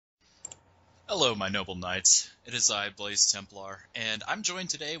Hello, my noble knights. It is I, Blaze Templar, and I'm joined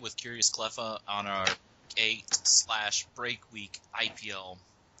today with Curious Cleffa on our 8/break week IPL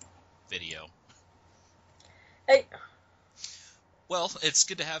video. Hey, Well, it's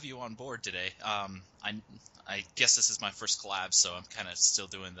good to have you on board today. I guess this is my first collab, so I'm kind of still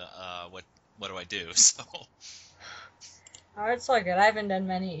doing the what do I do? So, it's all good. I haven't done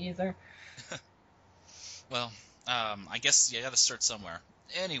many either. well, I guess you got to start somewhere.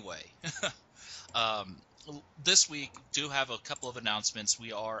 Anyway, Um, this week do have a couple of announcements.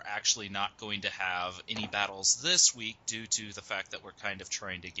 We are actually not going to have any battles this week due to the fact that we're kind of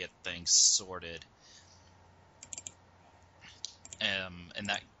trying to get things sorted. And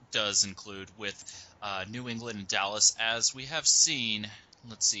that does include with New England and Dallas, as we have seen.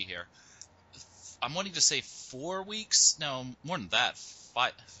 Let's see here. I'm wanting to say 4 weeks. No, more than that.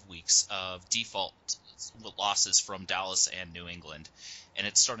 5 weeks of default losses from Dallas and New England, and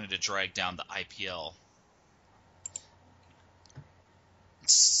it's starting to drag down the IPL.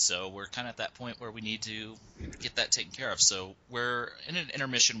 So we're kind of at that point where we need to get that taken care of. So we're in an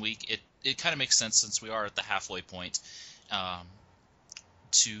intermission week. It kind of makes sense since we are at the halfway point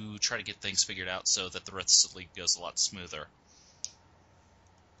to try to get things figured out so that the rest of the league goes a lot smoother.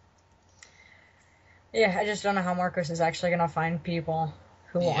 Yeah, I just don't know how Marcos is actually going to find people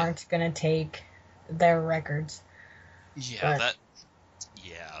who Yeah. aren't going to take their records. Yeah, But,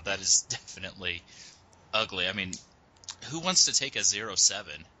 that is definitely ugly. I mean, who wants to take a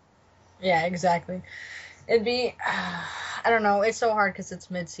 0-7? yeah, exactly. It'd be, I don't know, it's so hard because it's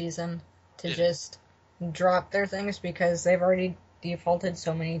mid-season to just drop their things because they've already defaulted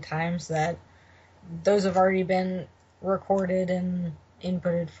so many times that those have already been recorded and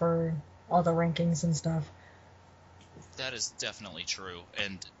inputted for all the rankings and stuff. That is definitely true.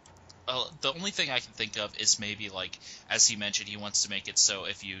 And the only thing I can think of is maybe, like, as he mentioned, he wants to make it so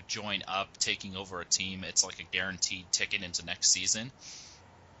if you join up taking over a team, it's like a guaranteed ticket into next season.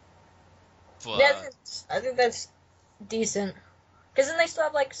 Yeah, But I think that's decent. Because then they still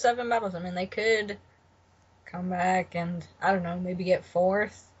have like 7 battles. I mean, they could come back and, I don't know, maybe get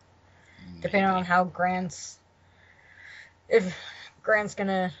 4th, depending on maybe. how if Grant's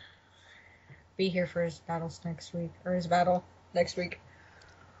gonna be here for his battles next week, or his battle next week.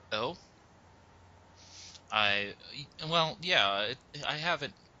 Oh, I well, yeah, I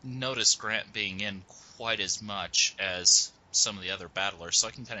haven't noticed Grant being in quite as much as some of the other battlers, so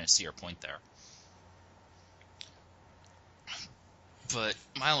I can kind of see your point there. But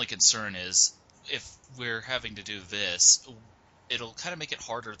my only concern is if we're having to do this, it'll kind of make it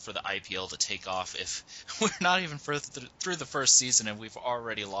harder for the IPL to take off if we're not even through the first season and we've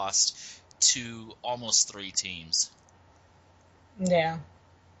already lost to almost 3 teams. Yeah.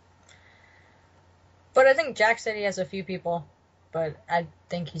 But I think Jack said he has a few people, but I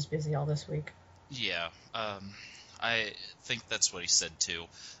think he's busy all this week. Yeah, I think that's what he said too.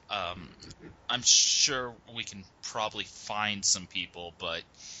 Um, I'm sure we can probably find some people, but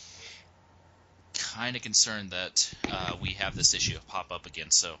kind of concerned that we have this issue pop up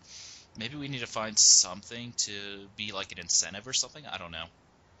again. So maybe we need to find something to be like an incentive or something. I don't know.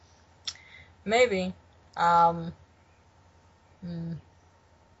 Maybe. Um,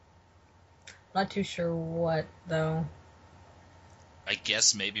 not too sure what, though. I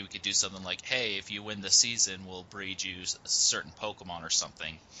guess maybe we could do something like, hey, if you win the season, we'll breed you a certain Pokemon or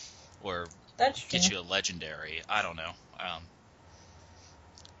something, or That's true. get you a legendary. I don't know.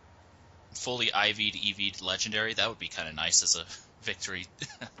 Fully IV'd, EV'd legendary, that would be kind of nice as a victory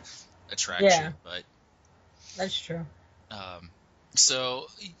Yeah, attraction. But that's true. um, so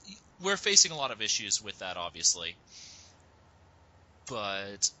we're facing a lot of issues with that, obviously.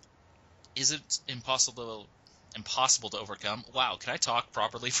 But is it impossible to overcome? Wow, can I talk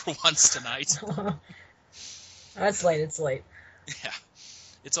properly for once tonight? That's late. It's late. Yeah,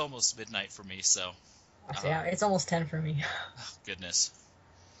 it's almost midnight for me, so Yeah, it's almost 10 for me. goodness.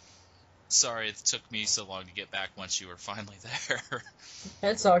 Sorry it took me so long to get back once you were finally there.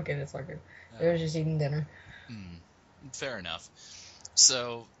 It's all good. It's all good. They were just eating dinner. Fair enough.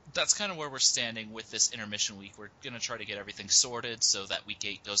 So that's kind of where we're standing with this intermission week. We're going to try to get everything sorted so that week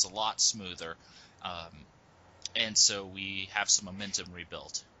 8 goes a lot smoother. And so we have some momentum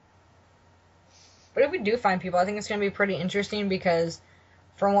rebuilt. But if we do find people, I think it's going to be pretty interesting because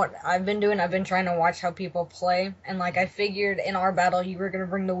from what I've been doing, I've been trying to watch how people play. And, like, I figured in our battle you were going to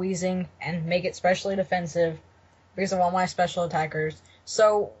bring the Weezing and make it specially defensive because of all my special attackers.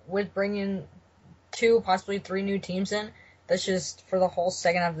 So, with bringing 2, possibly 3 new teams in, that's just for the whole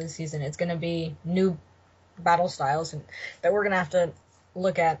second half of the season. It's going to be new battle styles that we're going to have to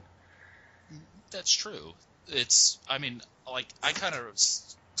look at. That's true. I mean, like, I kind of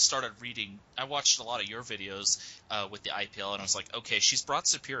started reading. I watched a lot of your videos with the IPL, and I was like, okay, she's brought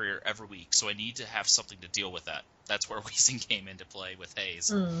Superior every week, so I need to have something to deal with that. That's where Weezing came into play with Hayes.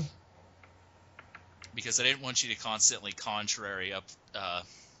 Mm. Because I didn't want you to constantly contrary up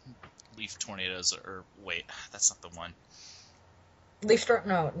Leaf Tornadoes, or wait, that's not the one.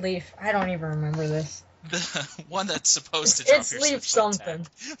 Leaf. I don't even remember this. The one that's supposed to drop It's your Leaf switch something.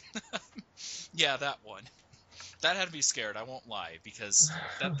 Yeah, that one. That had me scared, I won't lie, because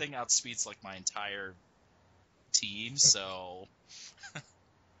that thing outspeeds like my entire team, so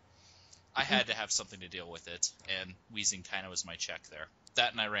I had to have something to deal with it, and Weezing kind of was my check there.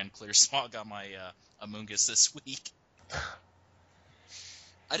 That and I ran Clear Smog on my Amoonguss this week.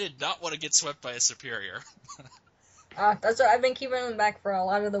 I did not want to get swept by a Superior. That's what I've been keeping him back for a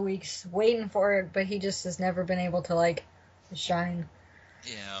lot of the weeks, waiting for it, but he just has never been able to, like, shine.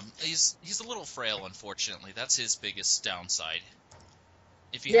 Yeah, he's a little frail, unfortunately. That's his biggest downside.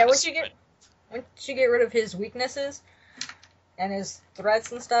 If he Yeah, had once you get rid of his weaknesses and his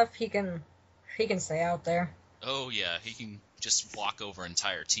threats and stuff, he can stay out there. Oh yeah, he can just walk over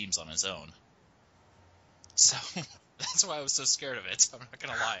entire teams on his own. So that's why I was so scared of it. I'm not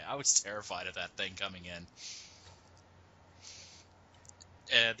gonna lie, I was terrified of that thing coming in.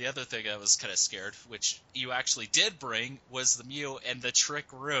 And the other thing I was kind of scared, which you actually did bring, was the Mew and the Trick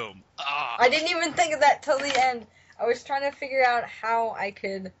Room. Ah! I didn't even think of that till the end. I was trying to figure out how I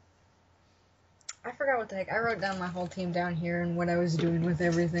could... I forgot what the heck. I wrote down my whole team down here and what I was doing with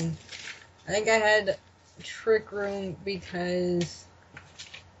everything. I think I had Trick Room because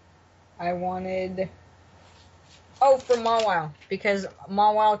I wanted... Oh, for Mawile. Because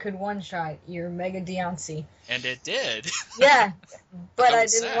Mawile could one-shot your Mega Deontay. And it did. Yeah, but I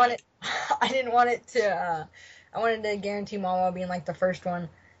didn't sad. want it. I didn't want it to. I wanted to guarantee Mawile being like the first one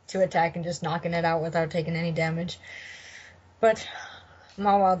to attack and just knocking it out without taking any damage. But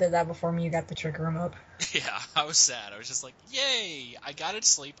Mawile did that before me. You got the Trick Room up. Yeah, I was sad. I was just like, yay! I got it to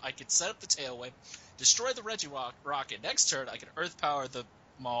sleep. I could set up the Tailwind, destroy the Rocket. Next turn, I can Earth Power the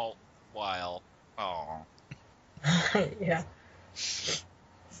Mawile. Oh. Yeah.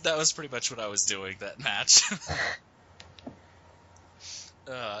 That was pretty much what I was doing that match.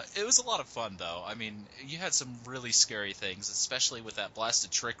 It was a lot of fun, though. I mean, you had some really scary things, especially with that blasted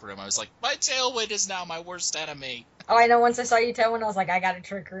Trick Room. I was like, my Tailwind is now my worst enemy. Oh, I know. Once I saw you Tailwind, I was like, I got a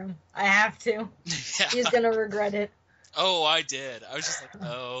Trick Room. I have to. Yeah. He's gonna regret it. Oh, I did. I was just like,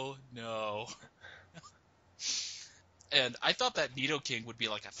 oh, no. And I thought that Nidoking would be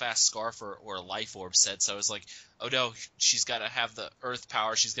like a fast Scarf or a Life Orb set, so I was like, oh no, she's got to have the Earth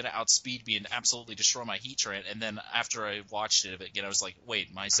Power, she's going to outspeed me and absolutely destroy my Heatran. And then after I watched it again, I was like,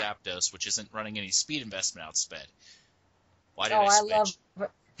 wait, my Zapdos, which isn't running any speed investment, outsped. Why did I switch?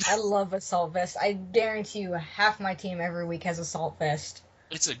 I love Assault Vest. I guarantee you half my team every week has Assault Vest.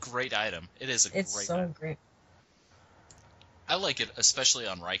 It's a great item. It is a great item. It's so great. I like it, especially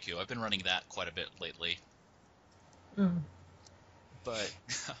on Raikou. I've been running that quite a bit lately. But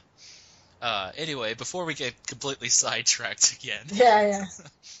anyway, before we get completely sidetracked again, yeah.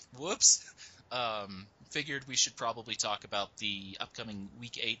 Whoops. Figured we should probably talk about the upcoming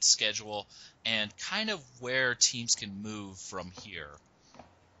Week 8 schedule and kind of where teams can move from here.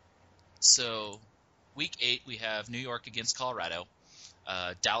 So, Week 8 we have New York against Colorado,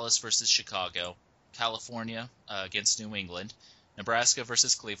 Dallas versus Chicago, California against New England, Nebraska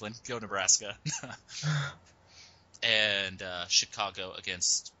versus Cleveland. Go Nebraska. And Chicago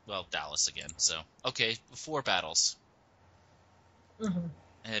against, well, Dallas again. So, okay, 4 battles. Mm-hmm.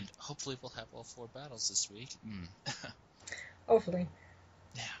 And hopefully we'll have all 4 battles this week. Hopefully.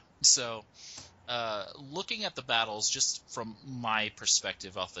 Yeah. So, looking at the battles, just from my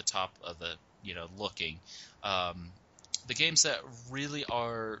perspective off the top of the, looking, the games that really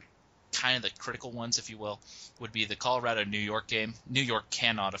are kind of the critical ones, if you will, would be the Colorado-New York game. New York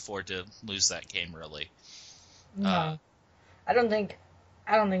cannot afford to lose that game, really. No, I don't think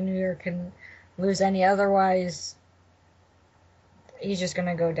New York can lose any. Otherwise, he's just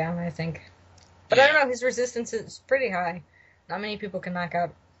gonna go down, I think. But yeah. I don't know. His resistance is pretty high. Not many people can knock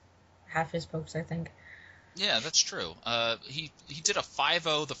out half his pokes, I think. Yeah, that's true. He did a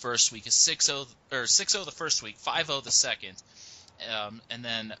 5-0 the first week, a 6-0 the first week, 5-0 the second, and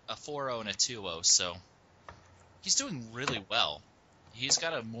then a 4-0 and a 2-0. So he's doing really well. He's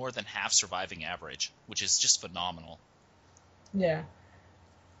got a more than half surviving average, which is just phenomenal. Yeah.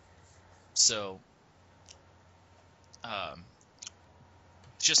 So,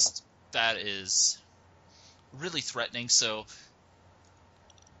 just that is really threatening. So,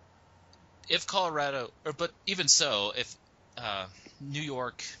 if but even so, if New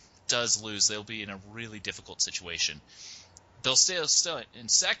York does lose, they'll be in a really difficult situation they'll stay still in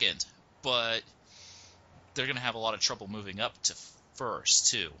second, but they're going to have a lot of trouble moving up to first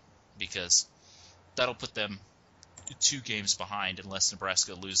too, because that'll put them 2 games behind unless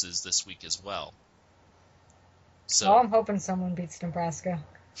Nebraska loses this week as well. Oh, So, I'm hoping someone beats Nebraska.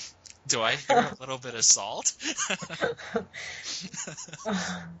 do I hear a little bit of salt?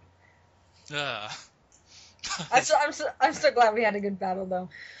 uh, I'm so glad we had a good battle though.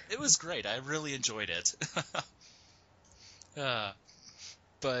 it was great. I really enjoyed it. uh,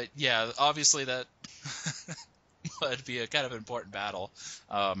 but yeah, obviously that would be a kind of important battle.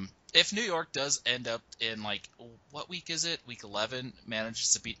 If New York does end up in, like, what week is it? Week 11,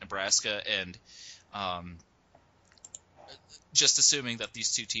 manages to beat Nebraska, and um, just assuming that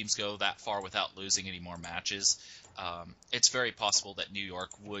these two teams go that far without losing any more matches, it's very possible that New York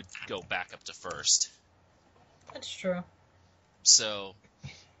would go back up to first. That's true. So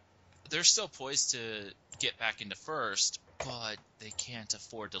they're still poised to get back into first, but they can't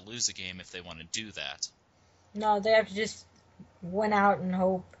afford to lose a game if they want to do that. No, they have to just win out and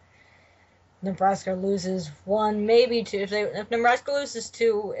hope Nebraska loses 1, maybe 2. If Nebraska loses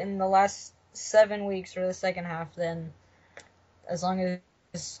 2 in the last 7 weeks or the second half, then as long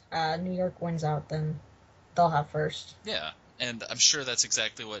as New York wins out, then they'll have first. Yeah, and I'm sure that's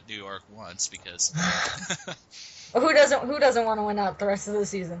exactly what New York wants, because Who doesn't want to win out the rest of the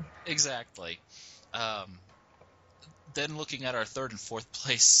season? exactly. Then looking at our third and fourth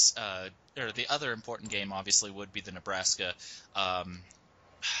place, or the other important game, obviously, would be the Nebraska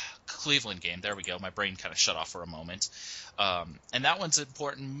Cleveland game. There we go. My brain kind of shut off for a moment. And that one's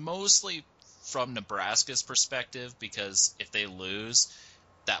important mostly from Nebraska's perspective, because if they lose,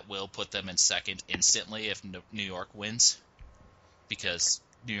 that will put them in second instantly if New York wins, because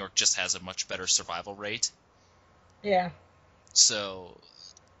New York just has a much better survival rate. Yeah. So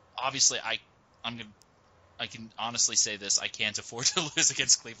obviously, I can honestly say this: I can't afford to lose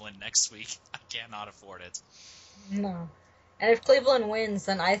against Cleveland next week. I cannot afford it. No. And if Cleveland wins,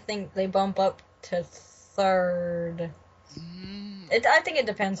 then I think they bump up to third. I think it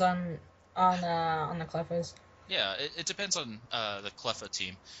depends on the Cleffas. Yeah, it depends on the Cleffa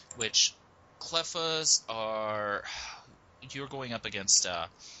team, which Cleffas are. You're going up against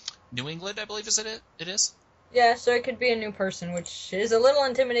New England, I believe, it is? Yeah, so it could be a new person, which is a little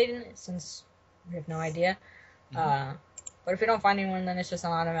intimidating since we have no idea. Mm-hmm. But if we don't find anyone, then it's just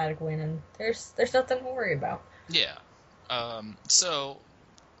an automatic win, and there's nothing to worry about. Yeah. So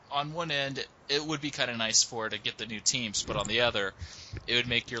on one end, it would be kind of nice for to get the new teams, but on the other, it would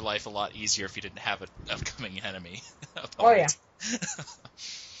make your life a lot easier if you didn't have an upcoming enemy opponent.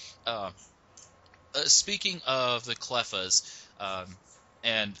 Oh yeah. Speaking of the Cleffas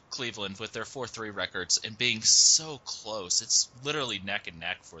and Cleveland with their 4-3 records and being so close, it's literally neck and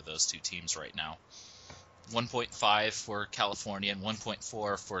neck for those two teams right now. 1.5 for California and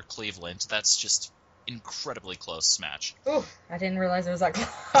 1.4 for Cleveland. That's just incredibly close match. Ooh, I didn't realize it was that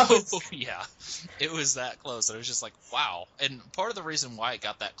close. Oh, yeah. It was that close. I was just like, wow. And part of the reason why it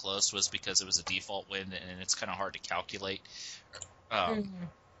got that close was because it was a default win, and it's kind of hard to calculate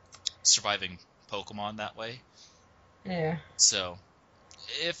surviving Pokemon that way. Yeah. So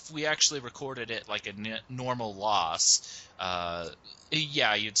if we actually recorded it like a normal loss,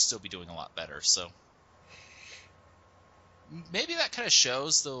 yeah, you'd still be doing a lot better. So maybe that kind of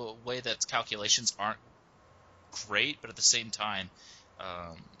shows the way that calculations aren't great, but at the same time,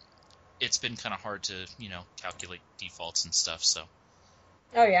 it's been kind of hard to, calculate defaults and stuff. So.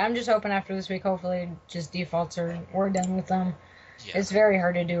 Oh yeah, I'm just hoping after this week, hopefully, just defaults we're done with them. Yeah. It's very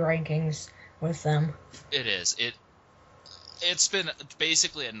hard to do rankings with them. It is. It's been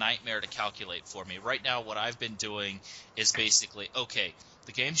basically a nightmare to calculate for me. Right now, what I've been doing is basically, okay,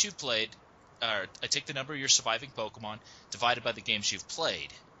 the games you've played, I take the number of your surviving Pokemon divided by the games you've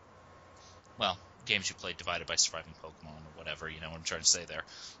played. Well, games you played divided by surviving Pokemon or whatever, you know what I'm trying to say there.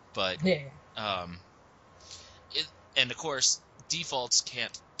 But, yeah. And of course, defaults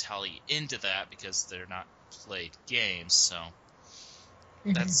can't tally into that because they're not played games, so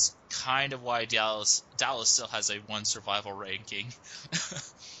that's kind of why Dallas still has a 1 survival ranking.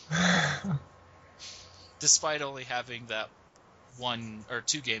 Despite only having that 1 or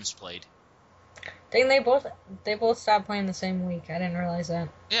 2 games played. Dang, they both stopped playing the same week. I didn't realize that.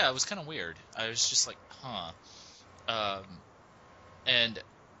 Yeah, it was kind of weird. I was just like, huh. And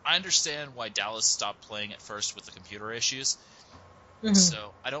I understand why Dallas stopped playing at first with the computer issues.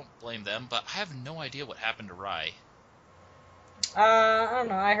 So I don't blame them, but I have no idea what happened to Rai. I don't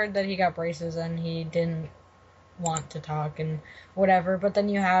know. I heard that he got braces and he didn't want to talk and whatever. But then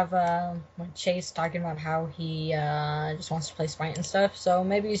you have Chase talking about how he just wants to play Smite and stuff. So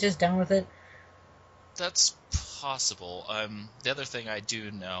maybe he's just done with it. That's possible. The other thing I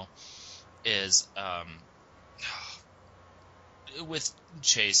do know is with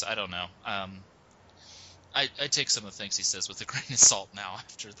Chase, I don't know. I take some of the things he says with a grain of salt now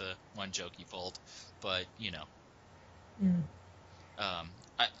after the one joke he pulled, but Mm. Um,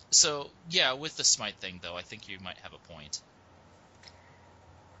 so yeah, with the Smite thing though, I think you might have a point.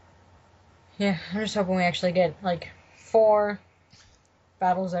 Yeah, I'm just hoping we actually get like 4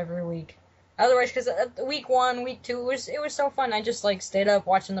 battles every week. Otherwise, because week 1, week 2, it was so fun. I just like stayed up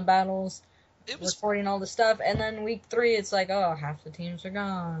watching the battles, It was recording all the stuff, and then week 3, it's like, oh, half the teams are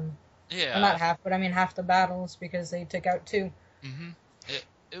gone. Well, yeah. not half, but I mean half the battles because they took out 2. hmm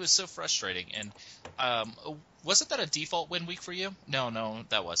it was so frustrating, and um, wasn't that a default win week for you? No,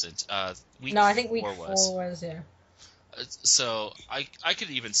 that wasn't. Week No, I think week 4 4 was. was, yeah. So I could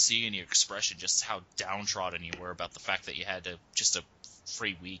even see in your expression just how downtrodden you were about the fact that you had to just a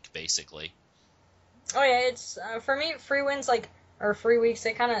free week basically. Oh yeah, it's for me free wins like or free weeks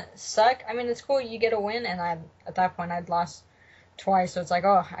they kind of suck. I mean it's cool you get a win, and I at that point I'd lost twice, so it's like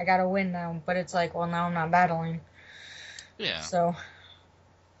oh I got to win now, but it's like well now I'm not battling, Yeah, so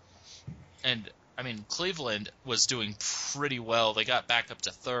and I mean Cleveland was doing pretty well. They got back up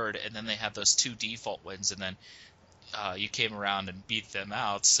to third, and then they had those 2 default wins, and then you came around and beat them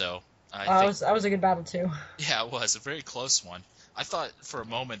out. So I think, that was a good battle too. yeah, it was a very close one. I thought for a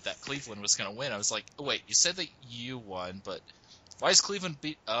moment that Cleveland was going to win. I was like, oh, wait, you said that you won, but why is Cleveland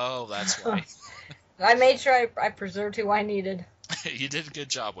beat? Oh, that's why. I made sure I preserved who I needed. You did a good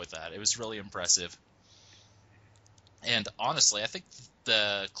job with that. It was really impressive. And honestly, I think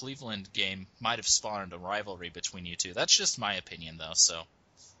the Cleveland game might have spawned a rivalry between you two. That's just my opinion, though. So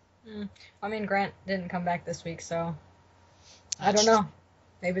I mean Grant didn't come back this week, so I don't that's know.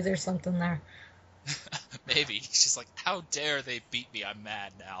 Maybe there's something there. maybe he's just like, how dare they beat me? I'm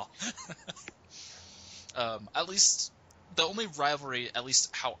mad now. At least the only rivalry, at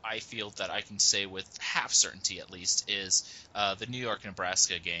least how I feel that I can say with half certainty at least, is the New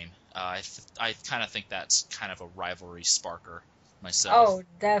York-Nebraska game. I kind of think that's kind of a rivalry sparker myself. Oh,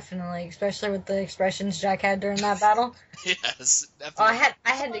 definitely, especially with the expressions Jack had during that battle. Yes, Oh, definitely.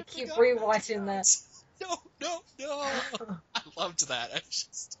 I had to I keep forgot about you rewatching that. guys. No. I loved that. I was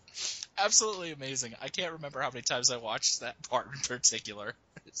just absolutely amazing. I can't remember how many times I watched that part in particular.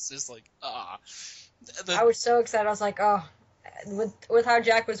 It's just like, I the was so excited. I was like, oh, with how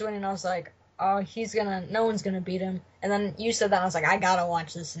Jack was winning, I was like, oh, no one's gonna beat him. And then you said that, and I was like, I gotta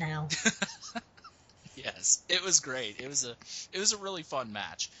watch this now. yes, it was great. It was a really fun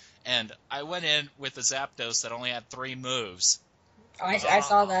match, and I went in with a Zapdos that only had 3 moves. Oh, I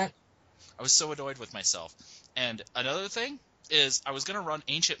saw Ah, that. I was so annoyed with myself. And another thing is, I was gonna run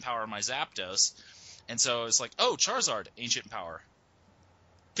Ancient Power on my Zapdos, and so I was like, oh, Charizard, Ancient Power.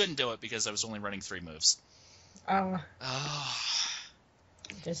 Couldn't do it because I was only running 3 moves. Oh, Ah,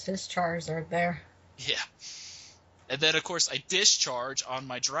 just his Charizard there. yeah. And then, of course, I discharge on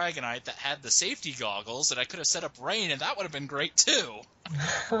my Dragonite that had the safety goggles, and I could have set up Rain, and that would have been great, too.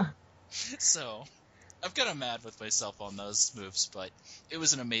 So, I'm kind of mad with myself on those moves, but it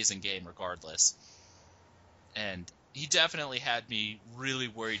was an amazing game regardless. And he definitely had me really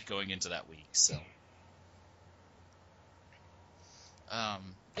worried going into that week, so...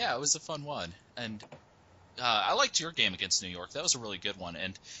 yeah, it was a fun one. And I liked your game against New York. That was a really good one,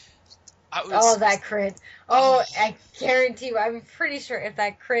 and I Oh, was... that crit. Oh, Oh, I guarantee you, I'm pretty sure if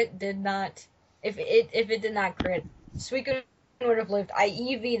that crit did not, if it did not crit, Suicune would have lived. I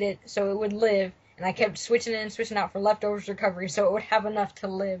EV'd it so it would live, and I kept switching in and switching out for leftovers recovery so it would have enough to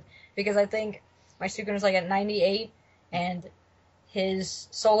live. Because I think my Suicune was like at 98, and his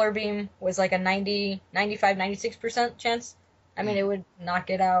Solar Beam was like a 90, 95, 96% chance. I mean, it would knock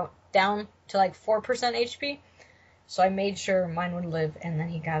it out down to like 4% HP. So I made sure mine would live, and then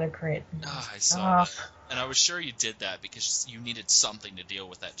he got a crit. I saw that. And I was sure you did that because you needed something to deal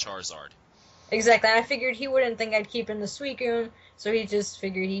with that Charizard. Exactly. And I figured he wouldn't think I'd keep in the Suicune, so he just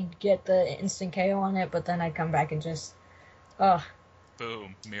figured he'd get the instant KO on it, but then I'd come back and just, oh,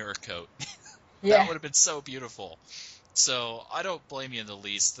 Boom, Mirror Coat. That yeah. would have been so beautiful. So I don't blame you in the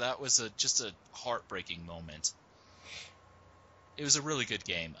least. That was just a heartbreaking moment. It was a really good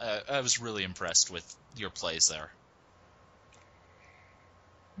game. I was really impressed with your plays there.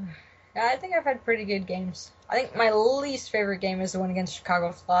 Yeah, I think I've had pretty good games. I think my least favorite game is the one against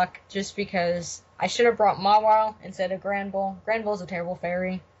Chicago Flock, just because I should have brought Mawile instead of Granbull. Granbull's a terrible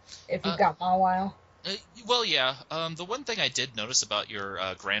fairy if you've Uh, got Mawile. well, yeah. The one thing I did notice about your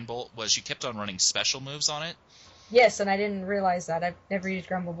Grand Bolt was you kept on running special moves on it. Yes, and I didn't realize that. I've never used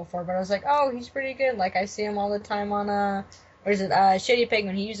Granbull before, but I was like, oh, he's pretty good. Like, I see him all the time on Or is it Shitty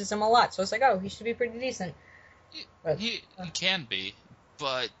Pigman? He uses him a lot, so it's like, oh, he should be pretty decent. He, But he can be,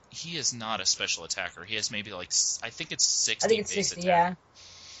 but he is not a special attacker. He has maybe like I think it's I think 60 it's base 60, attack, yeah.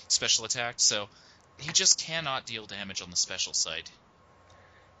 special attack. So he just cannot deal damage on the special side.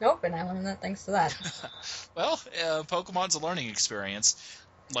 Nope, and I learned that thanks to that. Well, Pokemon's a learning experience.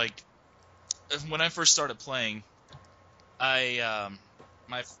 Like when I first started playing, my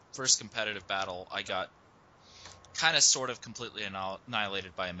first competitive battle, I got kind of sort of completely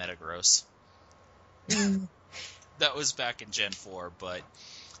annihilated by a Metagross. Mm. That was back in Gen 4, but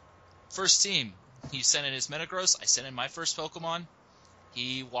first team, he sent in his Metagross, I sent in my first Pokemon,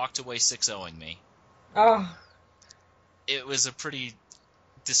 he walked away 6-0ing me. Oh, It was a pretty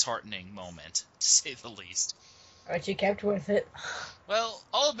disheartening moment, to say the least. but you kept with it. Well,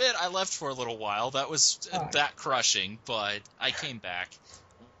 I'll admit I left for a little while. That was Oh. that crushing, but I came back.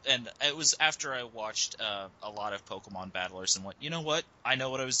 And it was after I watched a lot of Pokemon battlers and went, you know what? I know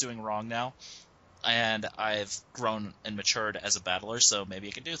what I was doing wrong now. And I've grown and matured as a battler, so maybe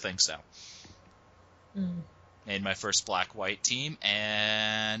I can do things now. Mm. Made my first black-white team,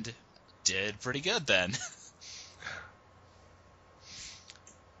 and did pretty good then.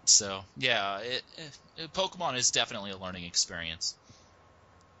 So, yeah, Pokemon is definitely a learning experience.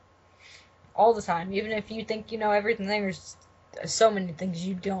 All the time. Even if you think you know everything, there's so many things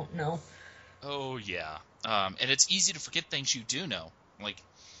you don't know. Oh, yeah. And it's easy to forget things you do know. Like,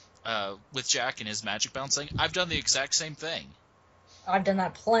 with Jack and his magic bouncing, I've done the exact same thing. I've done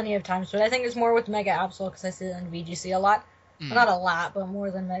that plenty of times, but I think it's more with Mega Absol because I see it in VGC a lot. Well, not a lot, but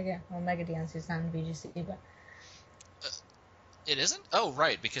more than Mega. Well, Mega DNC is not in VGC, but It isn't? Oh,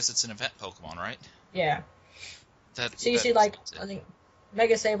 right, because it's an event Pokemon, right? yeah. That So you see, explains like, it. I think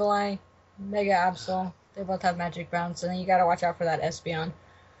Mega Sableye, Mega Absol, they both have Magic Bounce, and then you gotta watch out for that Espeon.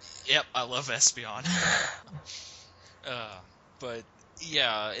 Yep, I love Espeon. uh, but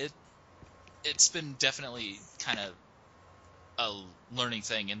yeah, it's been definitely kind of a learning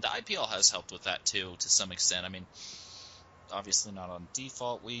thing, and the IPL has helped with that too to some extent. I mean, obviously not on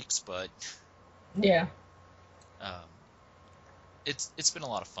default weeks, but Yeah. um, it's been a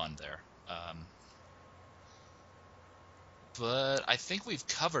lot of fun there. But I think we've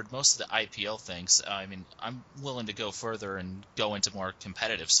covered most of the IPL things. I mean, I'm willing to go further and go into more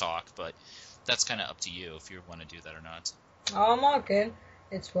competitive talk, but that's kind of up to you if you want to do that or not. Oh, I'm all good.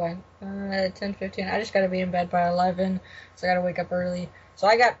 It's what? 10:15. I just gotta be in bed by 11, so I gotta wake up early. So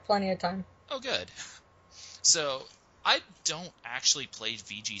I got plenty of time. Oh, good. So I don't actually play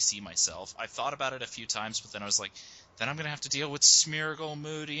VGC myself. I've thought about it a few times, but then I was like, then I'm going to have to deal with Smeargle,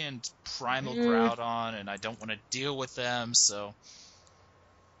 Moody, and Primal Groudon, and I don't want to deal with them, so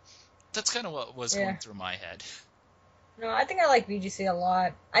that's kind of what was going through my head. No, I think I like VGC a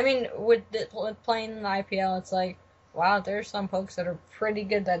lot. I mean, with playing in the IPL, it's like, wow, there's some pokes that are pretty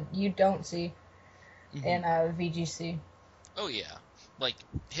good that you don't see in VGC. Oh, yeah. Like,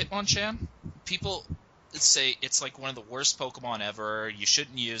 Hitmonchan, people say it's like one of the worst Pokemon ever, you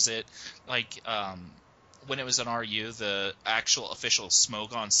shouldn't use it. Like, when it was on RU, the actual official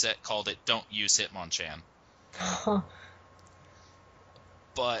Smogon set called it "Don't use Hitmonchan."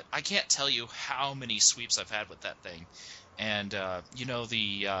 But I can't tell you how many sweeps I've had with that thing. And you know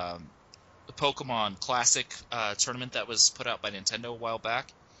the Pokemon Classic tournament that was put out by Nintendo a while back?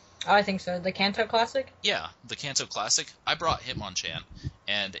 Oh, I think so. The Kanto Classic? Yeah, the Kanto Classic. I brought Hitmonchan,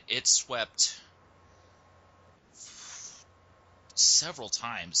 and it swept several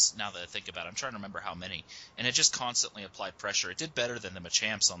times now that I think about it. I'm trying to remember how many. And it just constantly applied pressure. It did better than the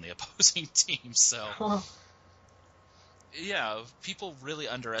Machamps on the opposing team, so... Yeah, people really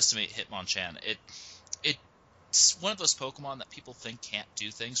underestimate Hitmonchan. It's one of those Pokemon that people think can't do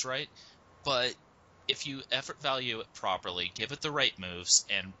things right, but if you effort value it properly, give it the right moves,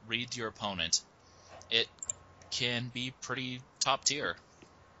 and read your opponent, it can be pretty top tier.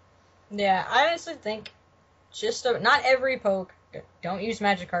 Yeah, I honestly think not every poke. Don't use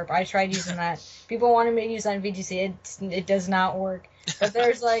Magikarp. I tried using that. People wanted me to use that in VGC. It does not work. But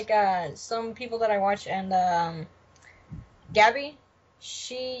there's like some people that I watch, and Gabby,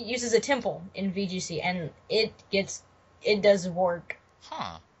 she uses a Temple in VGC, and it does work.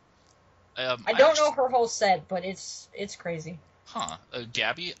 Huh. I don't know her whole set, but it's crazy. Huh.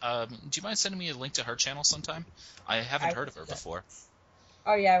 Gabby, do you mind sending me a link to her channel sometime? I haven't heard of her before.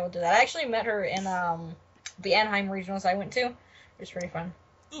 Oh yeah, I will do that. I actually met her in the Anaheim regionals I went to. It was pretty fun.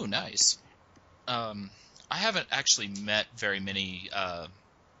 Ooh, nice. I haven't actually met very many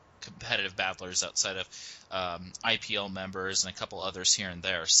competitive battlers outside of IPL members and a couple others here and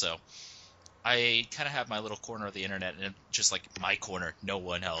there, so I kind of have my little corner of the internet, and just like my corner, no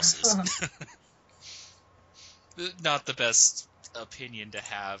one else's. Not the best opinion to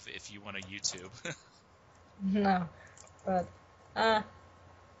have if you want to YouTube. No, but uh,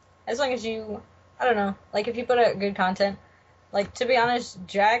 as long as you, I don't know, like if you put out good content, like to be honest,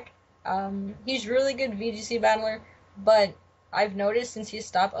 Jack, he's really good VGC battler, but I've noticed since he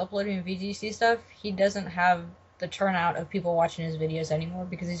stopped uploading VGC stuff, he doesn't have the turnout of people watching his videos anymore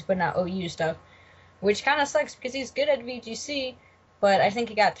because he's putting out OU stuff, which kind of sucks because he's good at VGC, but I think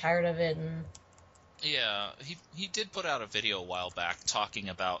he got tired of it and Yeah, he did put out a video a while back talking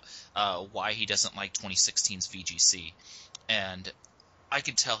about why he doesn't like 2016's VGC, and I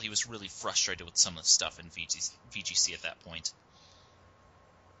could tell he was really frustrated with some of the stuff in VGC at that point.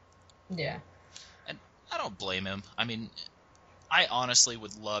 yeah. And I don't blame him. I mean, I honestly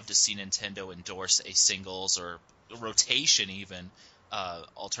would love to see Nintendo endorse a singles or a rotation even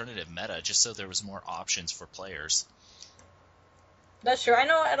alternative meta, just so there was more options for players. That's true. I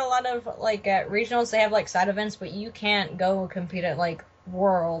know at a lot of like at regionals they have like side events, but you can't go compete at like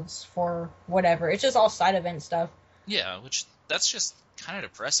worlds for whatever. It's just all side event stuff. Yeah, which that's just kind of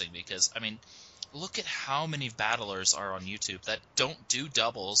depressing because I mean, look at how many battlers are on YouTube that don't do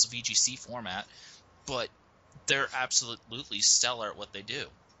doubles VGC format, but they're absolutely stellar at what they do.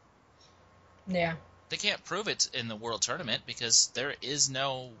 Yeah. They can't prove it in the world tournament because there is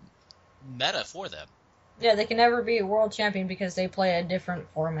no meta for them. Yeah, they can never be a world champion because they play a different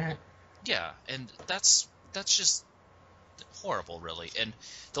format. Yeah, and that's just horrible, really. And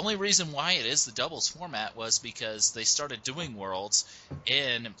the only reason why it is the doubles format was because they started doing worlds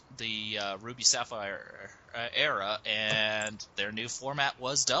in the Ruby Sapphire era, and their new format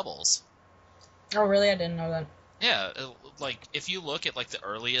was doubles. Oh, really? I didn't know that. Yeah, like if you look at like the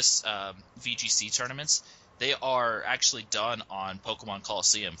earliest VGC tournaments, they are actually done on Pokemon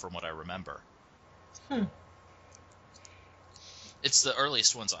Coliseum, from what I remember. Hmm. It's the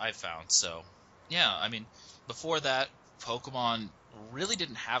earliest ones I've found. So, yeah, I mean, before that, Pokemon really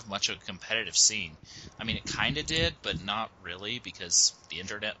didn't have much of a competitive scene. I mean, it kind of did, but not really because the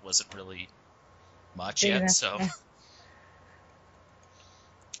internet wasn't really much Big yet. event. So, Yeah.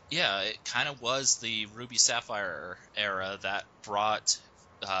 yeah, it kind of was the Ruby Sapphire era that brought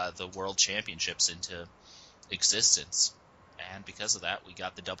the World Championships into existence. And because of that, we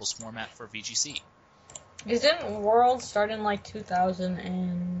got the doubles format for VGC. Because didn't World start in like 2000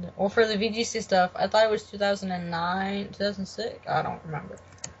 and well for the VGC stuff, I thought it was 2009, 2006. I don't remember.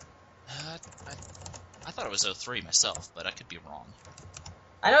 Uh, I, I thought it was 03 myself, but I could be wrong.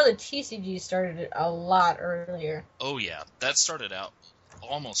 I know the TCG started it a lot earlier. Oh yeah, that started out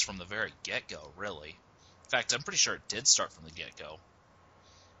almost from the very get-go, really. In fact, I'm pretty sure it did start from the get-go.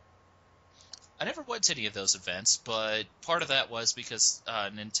 I never went to any of those events, but part of that was because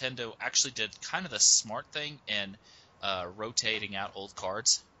Nintendo actually did kind of the smart thing in rotating out old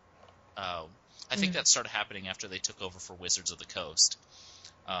cards. Uh, I think Mm. that started happening after they took over for Wizards of the Coast.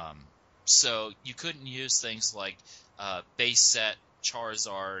 Um, so you couldn't use things like base set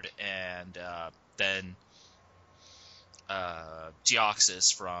Charizard and then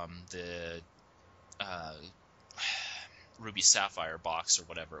Deoxys from the uh, Ruby Sapphire box or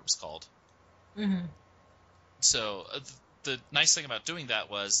whatever it was called. Mm-hmm. So the nice thing about doing that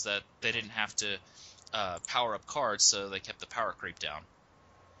was that they didn't have to power up cards, so they kept the power creep down.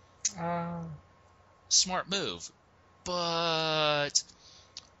 Uh, Smart move, but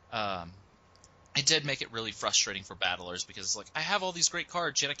um, it did make it really frustrating for battlers because like I have all these great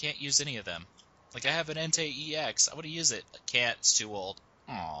cards, yet I can't use any of them. Like I have an Entei EX, I want to use it, I can't. It's too old.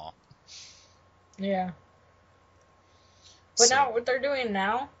 Aww. yeah. But So. now what they're doing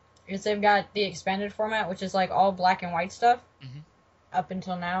now is they've got the expanded format, which is like all black and white stuff Mhm. up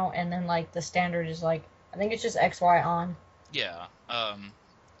until now, and then like the standard is like I think it's just XY on. Yeah,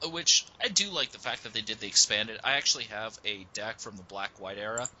 which I do like the fact that they did the expanded. I actually have a deck from the Black-White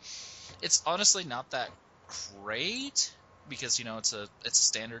era. It's honestly not that great because it's a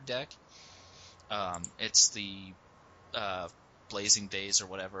standard deck. It's the Blazing Days or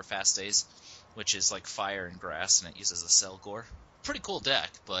whatever, Fast Days, which is like fire and grass, and it uses a Selgor. Pretty cool deck,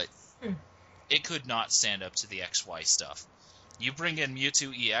 but Hmm. it could not stand up to the XY stuff. You bring in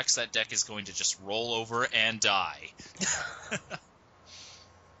Mewtwo EX, that deck is going to just roll over and die.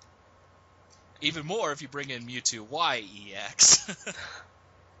 Even more if you bring in Mewtwo Y EX.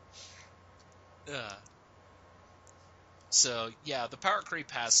 uh, so, yeah, the power creep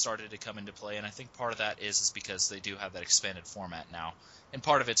has started to come into play, and I think part of that is because they do have that expanded format now. And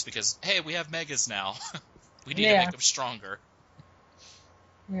part of it's because, hey, we have Megas now. We need to Yeah. make them stronger.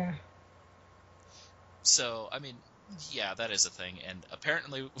 Yeah. So, I mean, yeah, that is a thing. And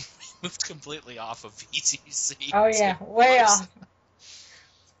apparently we moved completely off of VTC. Oh yeah, way Whoops.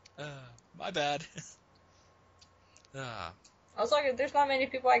 off. My bad. Ah, I was like, there's not many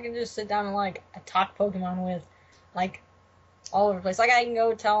people I can just sit down and like talk Pokemon with, like all over the place. Like I can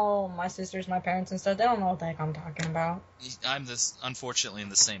go tell my sisters, my parents, and stuff. They don't know what the heck I'm talking about. I'm unfortunately in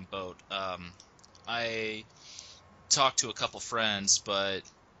the same boat. I talked to a couple friends, but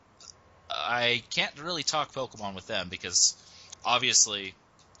I can't really talk Pokemon with them because obviously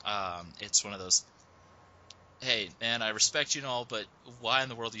it's one of those. Hey, man, I respect you and all, but why in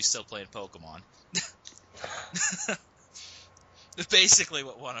the world are you still playing Pokemon? Basically,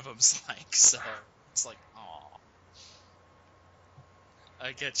 what one of them's like. So it's like, aw.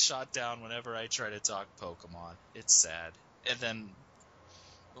 I get shot down whenever I try to talk Pokemon. It's sad. And then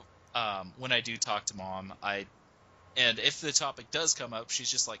when I do talk to mom, and if the topic does come up, she's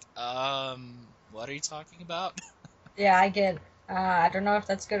just like, what are you talking about? Yeah, I get. I don't know if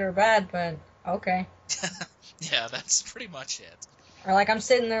that's good or bad, but okay. Yeah, that's pretty much it. Or like I'm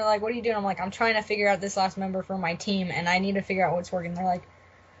sitting there like, what are you doing? I'm like, I'm trying to figure out this last member for my team, and I need to figure out what's working. They're like,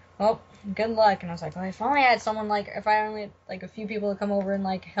 well, good luck. And I was like, well, if only I had someone like, if I only had, like a few people to come over and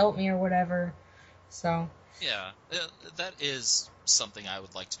like help me or whatever. So Yeah, that is something I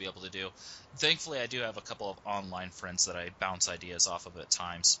would like to be able to do. Thankfully, I do have a couple of online friends that I bounce ideas off of at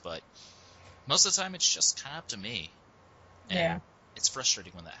times, but most of the time it's just kind of up to me. And yeah, it's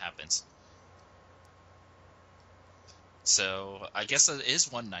frustrating when that happens. So I guess that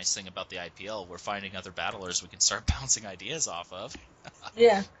is one nice thing about the IPL. We're finding other battlers we can start bouncing ideas off of.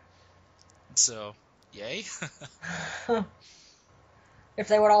 yeah. So, yay. If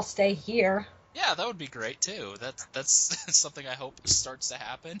they would all stay here. Yeah, that would be great too. That's something I hope starts to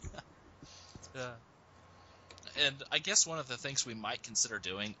happen. Yeah. And I guess one of the things we might consider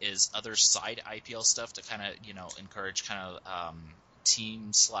doing is other side IPL stuff to kind of, encourage kind of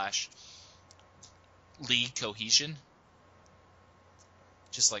team slash league cohesion.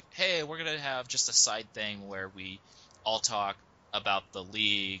 Just like, hey, we're going to have just a side thing where we all talk about the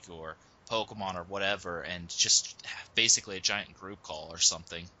league or Pokemon or whatever, and just basically a giant group call or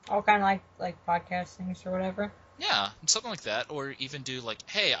something. All kind of like podcast things or whatever. Yeah, something like that. Or even do like,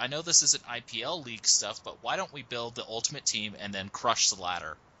 hey, I know this isn't IPL league stuff, but why don't we build the ultimate team and then crush the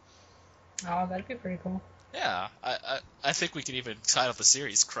ladder? Oh, that'd be pretty cool. Yeah, I think we could even title the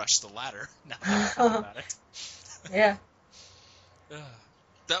series "Crush the Ladder." Now that I think about it, Yeah.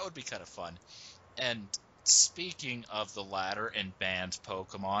 that would be kind of fun. And speaking of the ladder and banned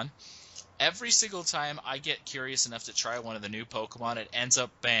Pokemon, every single time I get curious enough to try one of the new Pokemon, it ends up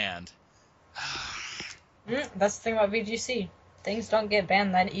banned. That's the thing about VGC. Things don't get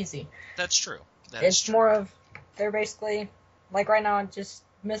banned that easy. That's true. That is It's true. more of they're basically like right now just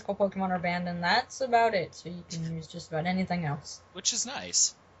mythical Pokemon are banned and that's about it. So you can use just about anything else. Which is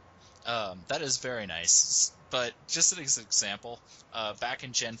nice. That is very nice. But just as an example, back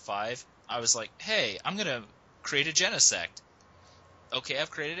in Gen 5, I was like, hey, I'm going to create a Genesect. Okay, I've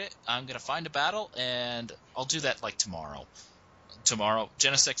created it. I'm going to find a battle, and I'll do that, like, tomorrow. Tomorrow,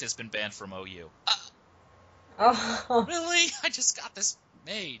 Genesect has been banned from OU. Oh, Really? I just got this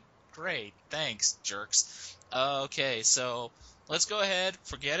made. Great. Thanks, jerks. Okay, so let's go ahead.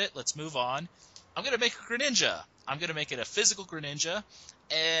 Forget it. Let's move on. I'm going to make a Greninja. I'm going to make it a physical Greninja,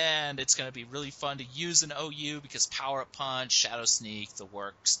 and it's going to be really fun to use in OU because Power Up Punch, Shadow Sneak, the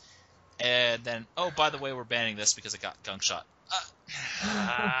works. And then, oh, by the way, we're banning this because it got Gunk Shot.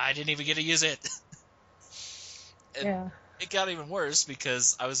 I didn't even get to use it. And yeah. it got even worse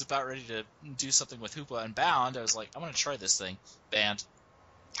because I was about ready to do something with Hoopa Unbound. I was like, I'm going to try this thing. Banned.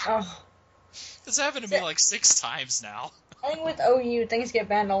 Oh, It's happened to me like 6 times now. I think with OU things get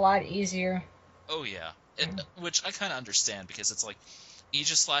banned a lot easier. Oh, yeah. Which I kind of understand because it's like,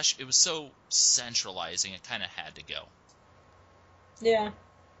 Aegislash, it was so centralizing, it kind of had to go. Yeah.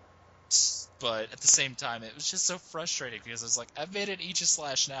 But at the same time, it was just so frustrating because it's like, I've made an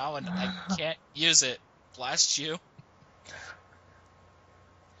Aegislash now and I can't use it. Blast you.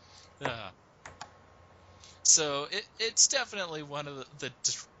 So it's definitely one of the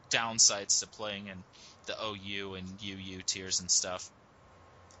downsides to playing in the OU and UU tiers and stuff.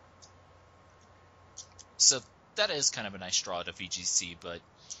 So that is kind of a nice draw to VGC, but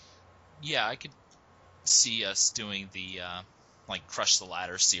yeah, I could see us doing the like Crush the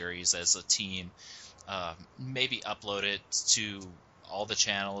Ladder series as a team. Maybe upload it to all the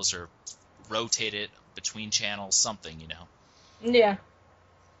channels or rotate it between channels, something, Yeah.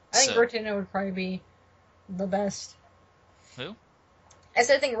 I think So, rotating it would probably be the best. who? I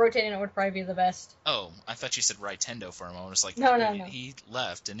said I think rotating it would probably be the best. Oh, I thought you said Raitendo for a moment. It's like, No, he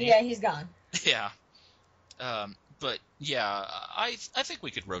left, didn't he? Yeah, he's gone. Yeah. But yeah, I think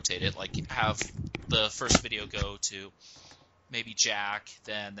we could rotate it. Like, have the first video go to maybe Jack,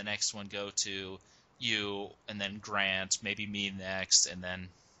 then the next one go to you, and then Grant, maybe me next, and then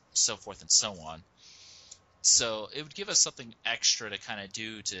so forth and so on. So it would give us something extra to kind of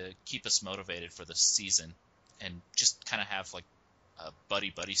do to keep us motivated for the season, and just kind of have like a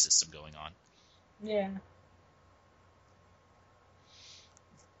buddy system going on. Yeah.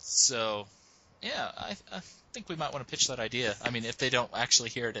 So yeah, I think we might want to pitch that idea. I mean, if they don't actually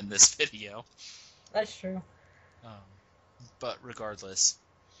hear it in this video. That's true. Um, but regardless,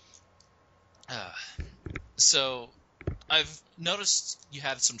 uh, so I've noticed you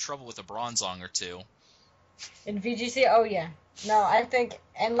had some trouble with a bronzong or two. In VGC, oh yeah. No, I think,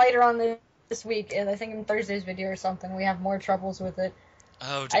 and later on this week, and I think in Thursday's video or something, we have more troubles with it.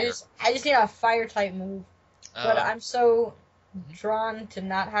 Oh dear. I just need a fire type move, but I'm so drawn to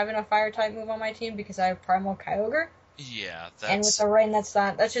not having a fire type move on my team because I have Primal Kyogre. Yeah, And with the rain, that's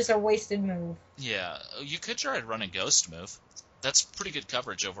just a wasted move. Yeah, you could try to run a ghost move. That's pretty good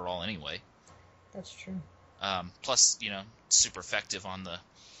coverage overall anyway. That's true. Plus, super effective on the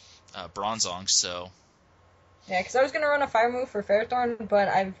Bronzong, so... Yeah, because I was going to run a fire move for Ferrothorn, but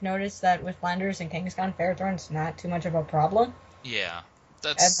I've noticed that with Landers and Kangaskhan, Ferrothorn's not too much of a problem. Yeah,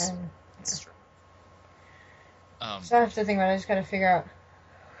 that's true. So I have to think about it. I just got to figure out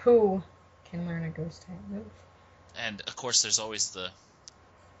who can learn a ghost type move. And, of course, there's always the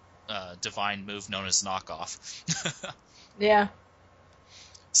divine move known as knockoff. Yeah.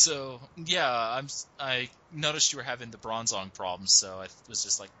 So, yeah, I noticed you were having the Bronzong problem, so I was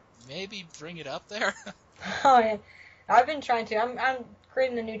just like, maybe bring it up there? Oh, yeah. I've been trying to. I'm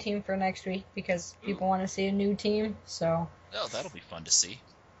creating a new team for next week because people want to see a new team, so... Oh, that'll be fun to see.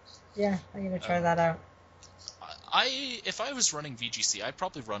 Yeah, I'm going to try that out. If I was running VGC, I'd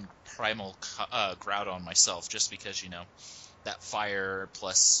probably run Primal Groudon myself, just because, that fire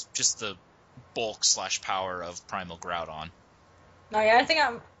plus just the bulk / power of Primal Groudon. No, yeah, I think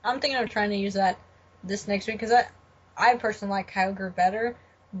I'm thinking of trying to use that this next week because I personally like Kyogre better,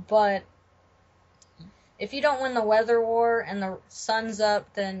 but if you don't win the Weather War and the sun's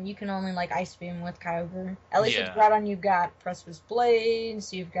up, then you can only Ice Beam with Kyogre. At least with Groudon, you've got Precipice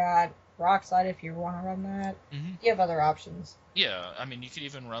Blades, you've got Rock Slide if you want to run that. Mm-hmm. You have other options. Yeah, I mean, you could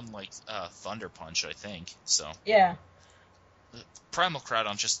even run Thunder Punch, I think. So yeah. Primal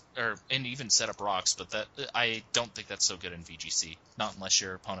Groudon and even set up rocks, but I don't think that's so good in VGC. Not unless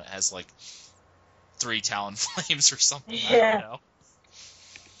your opponent has 3 Talon Flames or something. Yeah. I don't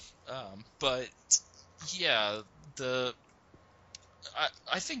know. But yeah,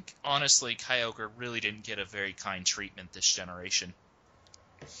 I think honestly Kyogre really didn't get a very kind treatment this generation.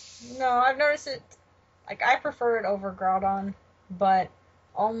 No, I've noticed it. I prefer it over Groudon, but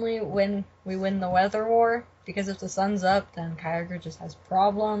only when we win the Weather War. Because if the sun's up, then Kyogre just has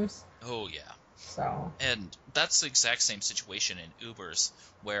problems. Oh, yeah. So. And that's the exact same situation in Ubers,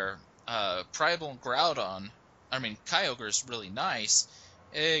 where Primal Groudon, Kyogre's really nice,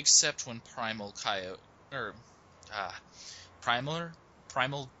 except when Primal Kyogre's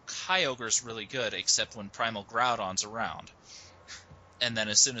really good, except when Primal Groudon's around. And then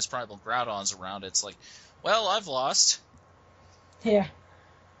as soon as Primal Groudon's around, it's like, well, I've lost. Yeah.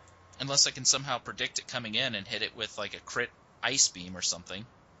 Unless I can somehow predict it coming in and hit it with a crit Ice Beam or something.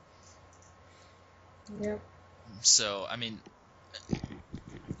 Yep. So,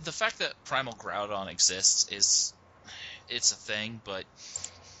 the fact that Primal Groudon exists it's a thing, but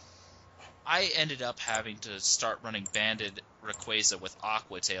I ended up having to start running Banded Rayquaza with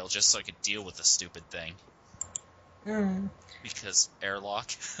Aqua Tail just so I could deal with the stupid thing. Because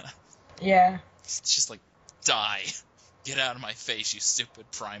airlock. Yeah. It's just die. Get out of my face, you stupid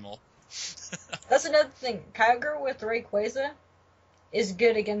Primal. That's another thing. Kyogre with Rayquaza is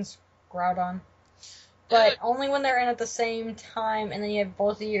good against Groudon. But only when they're in at the same time, and then you have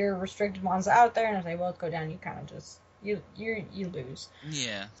both of your restricted mons out there, and if they both go down, you kind of just... You lose.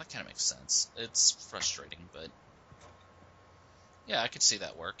 Yeah, that kind of makes sense. It's frustrating, but... Yeah, I could see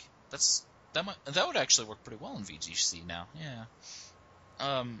that work. That would actually work pretty well in VGC now, yeah.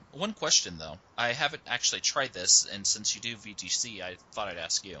 One question, though. I haven't actually tried this, and since you do VGC, I thought I'd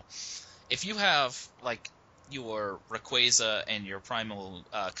ask you. If you have, your Rayquaza and your Primal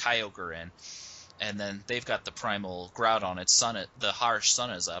Kyogre in, and then they've got the Primal Groudon, the harsh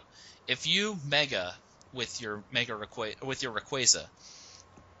sun is up, if you Mega with your Rayquaza,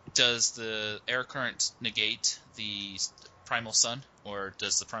 does the Air Current negate the Primal Sun, or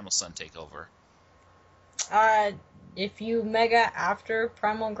does the Primal Sun take over? If you Mega after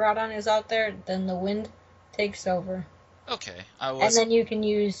Primal Groudon is out there, then the Wind takes over. Okay, and then you can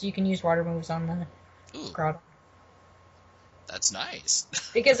use water moves on the Groudon. That's nice.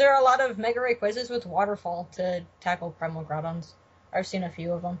 Because there are a lot of Mega Rayquazas with Waterfall to tackle Primal Groudons. I've seen a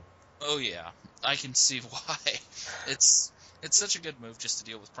few of them. Oh yeah, I can see why. It's it's such a good move just to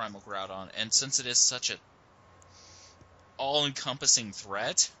deal with Primal Groudon, and since it is such a all-encompassing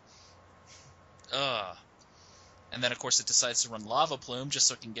threat, ugh. And then of course it decides to run Lava Plume just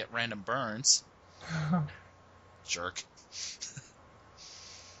so it can get random burns. Jerk.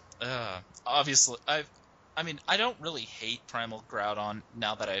 Obviously, I mean, I don't really hate Primal Groudon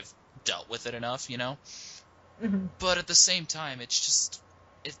now that I've dealt with it enough, you know? Mhm. But at the same time, it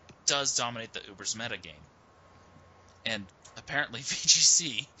does dominate the Uber's metagame. And apparently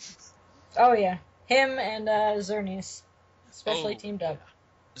VGC, Oh yeah, him and Xerneas, especially oh teamed yeah, up.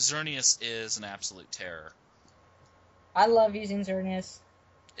 Xerneas is an absolute terror. I love using Xerneas.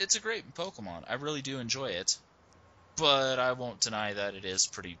 It's a great Pokemon. I really do enjoy it. But I won't deny that it is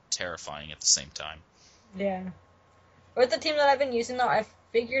pretty terrifying at the same time. Yeah. With the team that I've been using though, I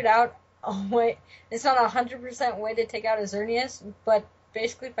figured out a way. It's not 100% way to take out a Xerneas, but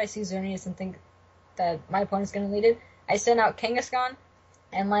basically, if I see Xerneas and think that my opponent's going to lead it, I send out Kangaskhan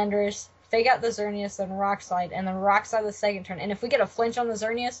and Landorus, fake out the Xerneas, then Rock Slide, and then Rock Slide the second turn. And if we get a flinch on the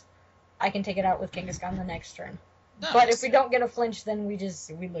Xerneas, I can take it out with Kangaskhan the next turn. Nice. But if we don't get a flinch, then we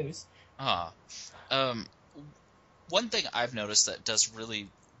lose. Ah, um, one thing I've noticed that does really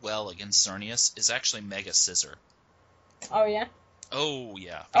well against Xerneas is actually Mega Scissor. Oh yeah. Oh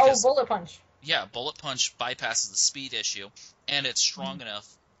yeah, Oh, because Bullet Punch. yeah, Bullet Punch bypasses the speed issue, and it's strong enough,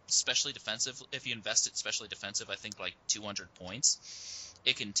 especially defensive. If you invest it especially defensive, I think like 200 points,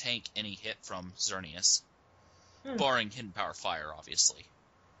 it can tank any hit from Xerneas, barring Hidden Power Fire, obviously.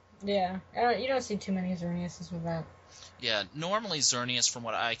 Yeah, you don't see too many Xerneases with that. Yeah, normally Xerneas, from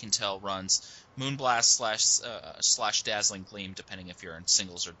what I can tell, runs Moonblast slash Dazzling Gleam, depending if you're in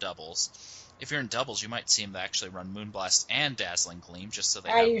singles or doubles. If you're in doubles, you might see him to actually run Moonblast and Dazzling Gleam, just so they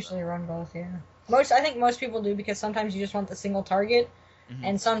I have usually run both, yeah. I think most people do because sometimes you just want the single target,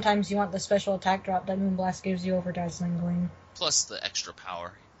 and sometimes you want the special attack drop that Moonblast gives you over Dazzling Gleam. plus the extra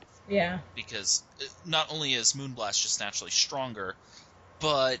power. Yeah. Because not only is Moonblast just naturally stronger,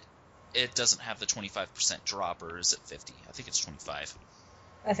 but it doesn't have the 25% drop, or is it 50? I think it's 25.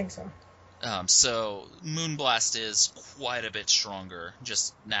 I think so. So Moonblast is quite a bit stronger,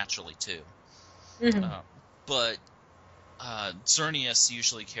 just naturally too. But Xerneas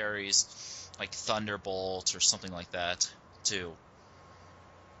usually carries like Thunderbolt or something like that too.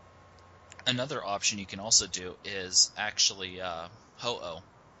 Another option you can also do is actually Ho-Oh.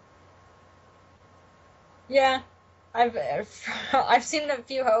 Yeah, I've I've seen a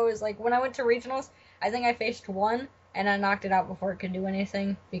few hoes. Like when I went to regionals, I think I faced one and I knocked it out before it could do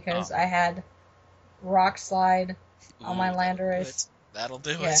anything because I had Rock Slide on my Landorus. That'll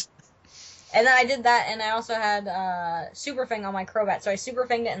do Yeah. it. And then I did that, and I also had Super Fang on my Crobat, so I Super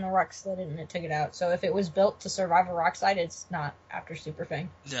Fanged it and the Rock slid it and it took it out. So if it was built to survive a Rock Slide, it's not after Super Fang.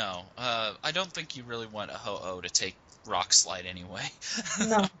 No, I don't think you really want a Ho-Oh to take Rock Slide anyway.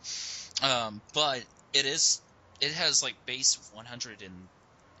 No. But it has like base 100 and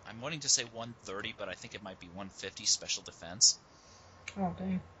I'm wanting to say 130, but I think it might be 150 special defense. Oh,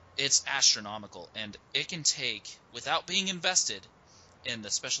 dang. It's astronomical, and it can take, without being invested in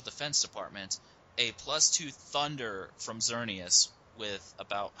the special defense department, a +2 Thunder from Xerneas with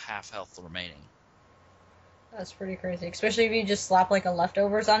about half health remaining. That's pretty crazy. Especially if you just slap like a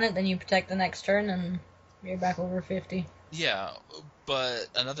leftovers on it, then you protect the next turn and you're back over 50. Yeah, but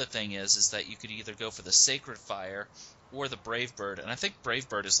another thing is that you could either go for the Sacred Fire or the Brave Bird, and I think Brave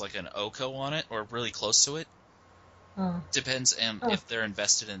Bird is like an Oko on it, or really close to it. Depends if they're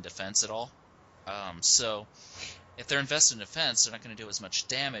invested in defense at all. So if they're invested in defense, they're not going to do as much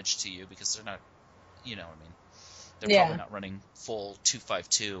damage to you because they're not, I mean, they're probably not running full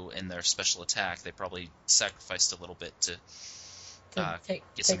 252 in their special attack. They probably sacrificed a little bit to take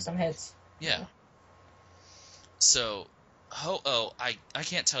some hits. Yeah. So Ho-Oh, I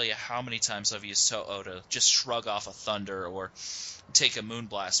can't tell you how many times I've used Ho-Oh to just shrug off a Thunder or take a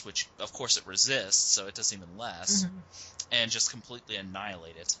Moonblast, which of course it resists, so it does even less, and just completely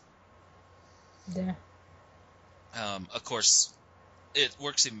annihilate it. Yeah. Of course, it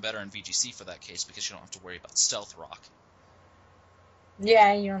works even better in VGC for that case because you don't have to worry about Stealth Rock.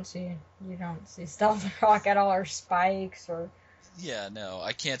 Yeah, you don't see Stealth Rock at all, or Spikes, or... Yeah, no,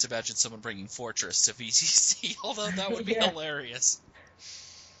 I can't imagine someone bringing Fortress to VGC, although that would be hilarious.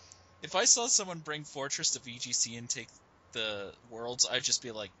 If I saw someone bring Fortress to VGC and take the Worlds, I'd just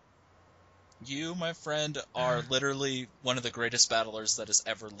be like, you, my friend, are literally one of the greatest battlers that has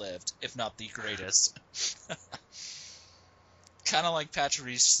ever lived, if not the greatest. Kind of like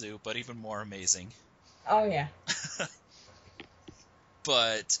Pachirisu, but even more amazing. Oh, yeah.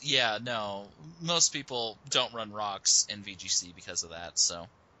 But, yeah, no, most people don't run rocks in VGC because of that, so...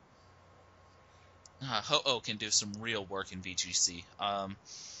 Ho-Oh can do some real work in VGC.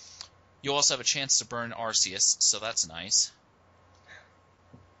 You also have a chance to burn Arceus, so that's nice.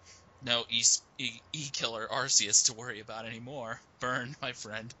 No E-Killer Arceus to worry about anymore. Burn, my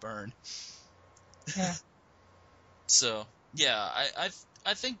friend, burn. Yeah. So, yeah,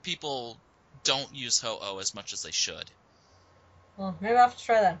 I think people don't use Ho-Oh as much as they should. Well, maybe I'll have to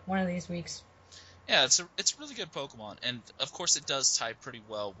try that one of these weeks. Yeah, it's a really good Pokemon, and of course it does tie pretty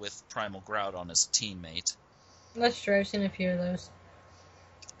well with Primal Groudon as a teammate. That's true. I've seen a few of those.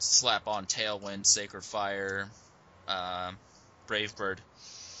 Slap on Tailwind, Sacred Fire, Brave Bird.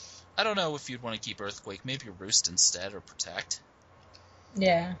 I don't know if you'd want to keep Earthquake, maybe Roost instead, or Protect.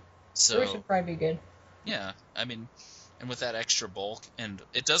 Yeah. So, Roost should probably be good. yeah, I mean, and with that extra bulk, and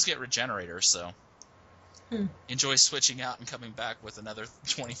it does get Regenerator, so enjoy switching out and coming back with another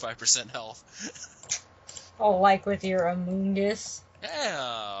 25% health. Oh, like with your Amoonguss.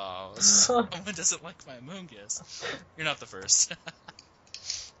 Yeah, someone doesn't like my Amoonguss. You're not the first.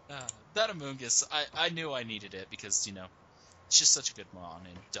 That Amoonguss, I knew I needed it because, it's just such a good Mon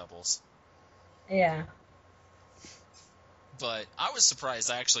in doubles. Yeah. But I was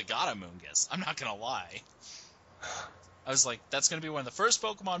surprised I actually got Amoonguss. I'm not gonna lie. I was like, that's gonna be one of the first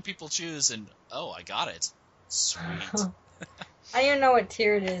Pokemon people choose, and oh, I got it. Sweet. I don't even know what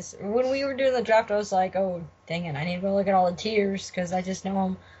tier it is. When we were doing the draft, I was like, oh, dang it, I need to go look at all the tiers, because I just know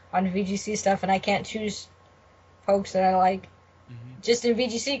them on VGC stuff, and I can't choose pokes that I like just in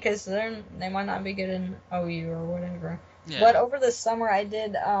VGC, because they might not be good in OU or whatever. Yeah. But over the summer, I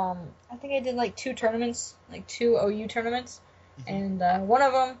did, I think I did like 2 tournaments, like 2 OU tournaments, and one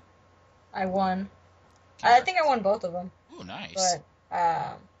of them, I won. I think I won both of them. Ooh, nice. But,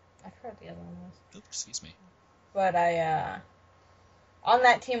 I forgot the other one was. Oops, excuse me. But on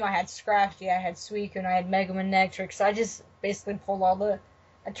that team, I had Scrafty, I had Suicune, and I had Mega Man Nectrix. So I just basically pulled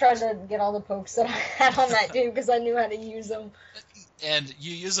I tried to get all the pokes that I had on that team because I knew how to use them. And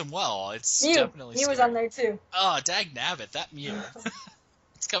you use them well. It's Mew, definitely Mew scary. was on there too. Oh, dag nabbit, that Mew.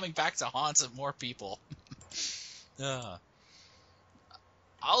 It's coming back to haunt more people. I'll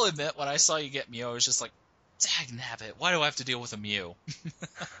admit, when I saw you get Mew, I was just like, dag nabbit, why do I have to deal with a Mew?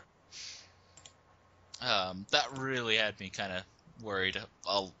 That really had me kind of worried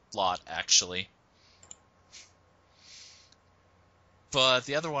a lot, actually. But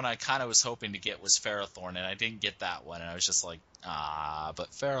the other one I kind of was hoping to get was Ferrothorn, and I didn't get that one, and I was just like,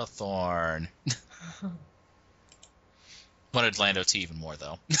 but Ferrothorn. Wanted Lando T even more,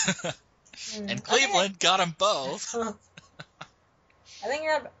 though. And Cleveland got them both. I think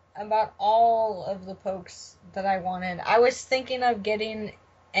I have about all of the pokes that I wanted. I was thinking of getting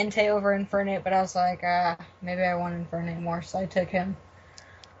Entei over Infernape, but I was like, maybe I want Infernape more, so I took him.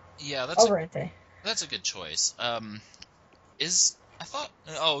 Yeah, over Entei. That's a good choice.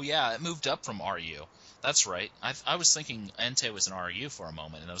 It moved up from RU. That's right. I was thinking Entei was an RU for a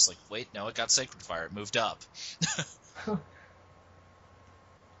moment, and I was like, wait, no, it got Sacred Fire. It moved up.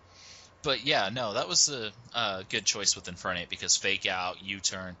 But yeah, no, that was a good choice with Infernape because Fake Out,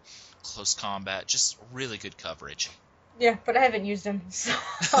 U-Turn, Close Combat, just really good coverage. Yeah, but I haven't used him, so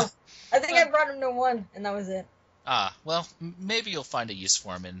I think I brought him to 1, and that was it. Well, maybe you'll find a use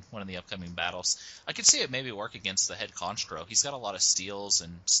for him in one of the upcoming battles. I could see it maybe work against the head Constro. He's got a lot of steals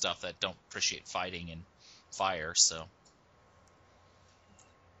and stuff that don't appreciate fighting and fire, so...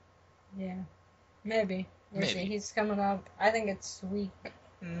 Yeah, maybe. We'll see. He's coming up. I think it's week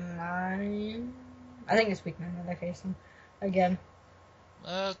 9. I think it's week 9 that I face him again.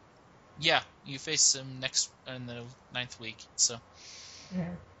 Yeah, you face him in the 9th week, so... Yeah.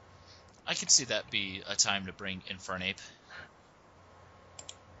 I could see that be a time to bring Infernape.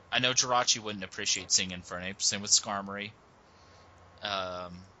 I know Jirachi wouldn't appreciate seeing Infernape, same with Skarmory.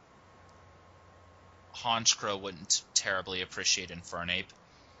 Honchkrow wouldn't terribly appreciate Infernape.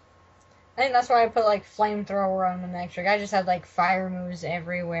 I think that's why I put, like, Flamethrower on the Nectric. I just had, like, fire moves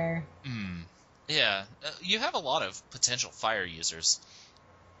everywhere. Yeah, you have a lot of potential fire users.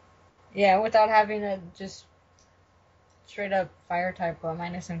 Yeah, without having to just straight up fire type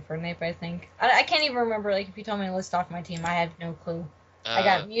minus Infernape, I think. I can't even remember, like, if you told me to list off my team, I had no clue. I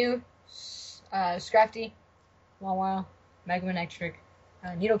got Mew, Scrafty, Mawile, Mega Man Nectric,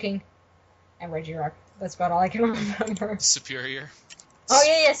 Nidoking, and Regirock. That's about all I can remember. Superior. Oh,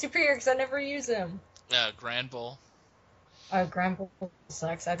 yeah, Superior, because I never use him. Granbull. Granbull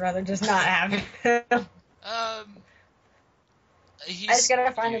sucks. I'd rather just not have him. I just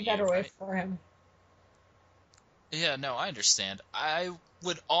gotta find a better way for him. Yeah, no, I understand. I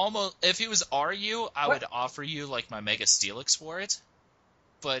would almost... If he was RU, I would offer you, like, my Mega Steelix for it.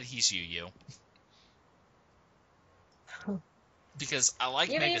 But he's UU. because I like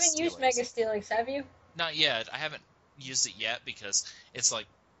You haven't Mega even used Steelix. Mega Steelix, have you? Not yet. I haven't used it yet because it's like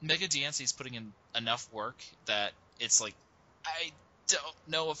Mega Dancy's putting in enough work that it's like I don't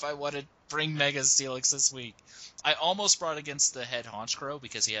know if I want to bring Mega Steelix this week. I almost brought against the head Honchkrow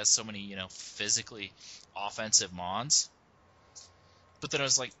because he has so many, physically offensive mons. But then I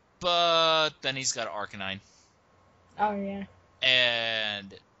was like, but then he's got Arcanine Oh yeah.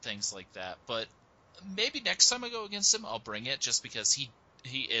 and things like that. But maybe next time I go against him, I'll bring it just because he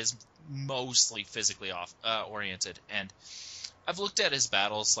is mostly physically oriented, and I've looked at his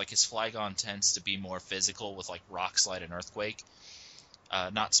battles. Like his Flygon tends to be more physical with like Rock Slide and Earthquake,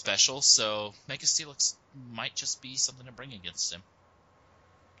 not special. So Mega Steelix might just be something to bring against him.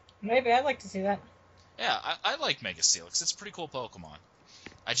 Maybe I'd like to see that. Yeah, I like Mega Steelix. It's a pretty cool Pokemon.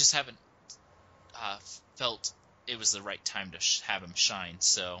 I just haven't felt it was the right time to have him shine.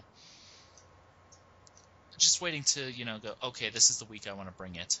 So just waiting to go. Okay, this is the week I want to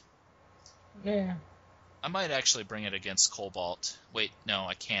bring it. Yeah. I might actually bring it against Cobalt. Wait, no,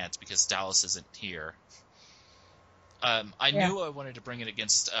 I can't because Dallas isn't here. I knew I wanted to bring it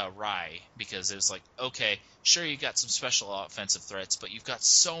against Rai because it was like, okay, sure you got some special offensive threats, but you've got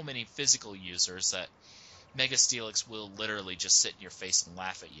so many physical users that Mega Steelix will literally just sit in your face and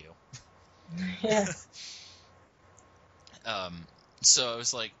laugh at you. Yeah. So I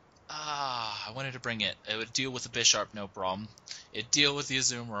was like, I wanted to bring it. It would deal with the Bisharp, no problem. It'd deal with the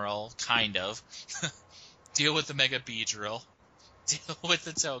Azumarill, kind of. Deal with the Mega Beedrill. Deal with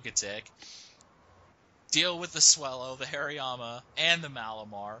the Togetic. Deal with the Swellow, the Hariyama, and the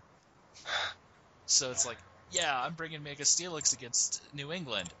Malamar. So it's like, yeah, I'm bringing Mega Steelix against New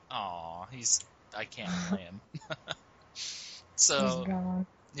England. Aw, I can't play him. So,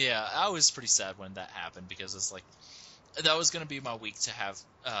 yeah, I was pretty sad when that happened because it's like, that was going to be my week to have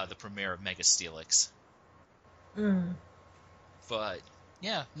the premiere of Mega Steelix. But,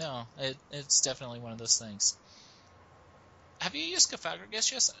 yeah, no, it's definitely one of those things. Have you used Cleffa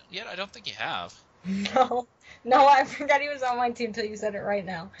yet? I don't think you have. No, I forgot he was on my team until you said it right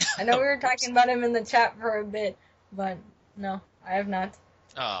now. I know we were talking about him in the chat for a bit, but no, I have not.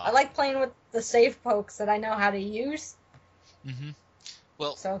 I like playing with the safe pokes that I know how to use. Mm-hmm.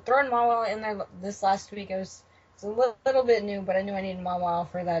 Well, so throwing Mawile in there this last week, it's a little bit new, but I knew I needed Mawile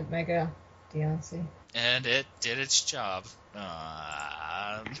for that Mega DLC. And it did its job.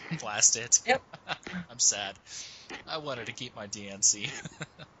 Blast it. Yep. I'm sad. I wanted to keep my DNC.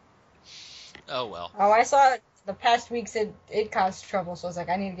 Oh well. Oh, I saw it the past weeks. It caused trouble, so I was like,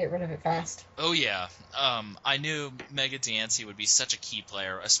 I need to get rid of it fast. Oh yeah. I knew Mega DNC would be such a key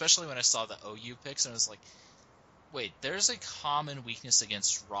player, especially when I saw the OU picks, and I was like, wait, there's a common weakness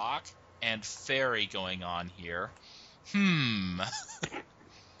against Rock and Fairy going on here.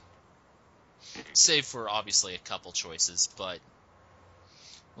 Save for obviously a couple choices, but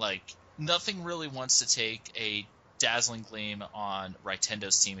like nothing really wants to take a Dazzling Gleam on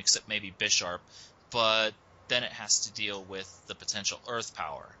Ritendo's team except maybe Bisharp, but then it has to deal with the potential Earth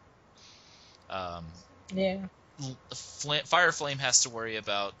power. Yeah. Fire Flame has to worry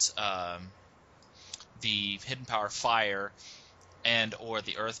about the hidden power Fire and or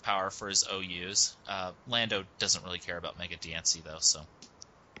the Earth power for his OUs. Lando doesn't really care about Mega DNC though, so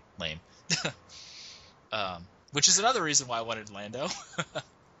lame. Which is another reason why I wanted Lando.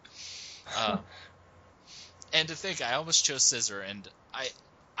 And to think, I almost chose Scissor, and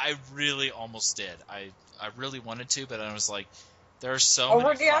I really almost did. I really wanted to, but I was like, there are so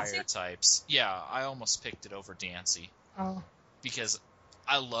many fire types. Yeah, I almost picked it over Dancy. Oh. Because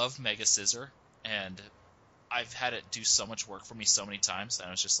I love Mega Scissor, and I've had it do so much work for me so many times, and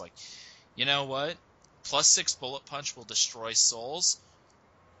I was just like, you know what? +6 Bullet Punch will destroy souls,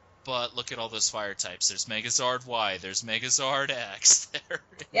 but look at all those fire types. There's Megazard Y, there's Megazard X.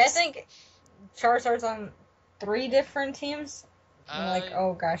 Yeah, I think Charizard's on 3 different teams.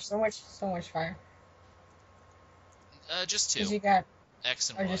 Oh gosh, so much fire. Just 2. You got X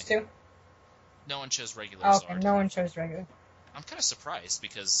and Y. just 2? No one chose regular Zard. Okay, no one chose regular. I'm kind of surprised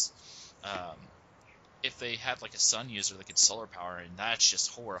because if they had like a Sun user that could solar power, and that's just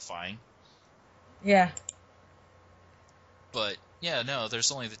horrifying. Yeah. But yeah, no,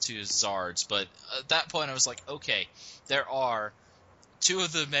 there's only the 2 Zards. But at that point, I was like, okay, there are 2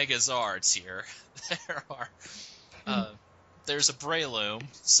 of the Mega Zards here. There's a Breloom,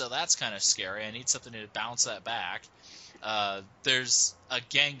 so that's kind of scary. I need something to bounce that back. There's a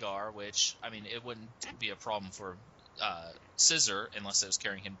Gengar, which, I mean, it wouldn't be a problem for Scissor unless it was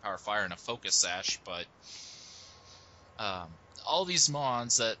carrying Hidden Power Fire and a Focus Sash, but all these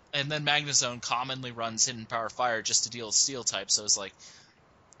Mons that... And then Magnezone commonly runs Hidden Power Fire just to deal with Steel type, so it's like,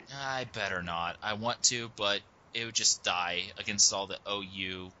 I better not. I want to, but it would just die against all the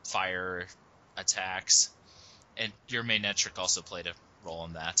OU fire attacks. And your main trick also played a role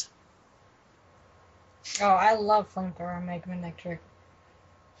in that. Oh, I love flamethrower Mega Man Electric.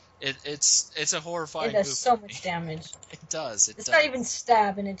 It's a It horrifying does move so for me. much damage. It does. It It's not even does.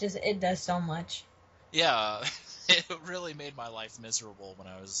 stab, and it does so much. Yeah, it really made my life miserable when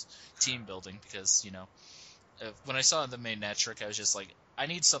I was team building because, when I saw the main trick, I was just like, I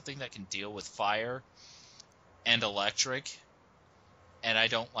need something that can deal with fire and electric, and I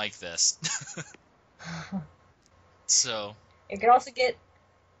don't like this. So It could also get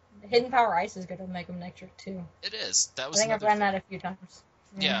Hidden Power Ice is good with Mega Man Electric too. it is. That I was think I've another ran thing. that a few times.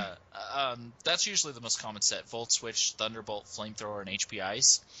 Yeah, that's usually the most common set: Volt Switch, Thunderbolt, Flamethrower, and HP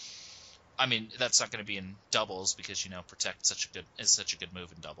Ice. I mean, that's not going to be in doubles because Protect is such a good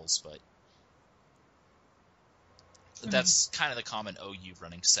move in doubles, but that's kind of the common OU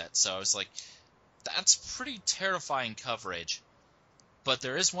running set. So I was like, that's pretty terrifying coverage. But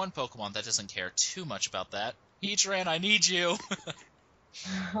there is one Pokemon that doesn't care too much about that. Heatran, I need you!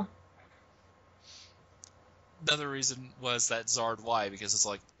 Another reason was that Zard Y, because it's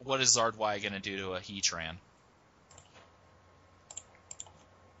like, what is Zard Y going to do to a Heatran?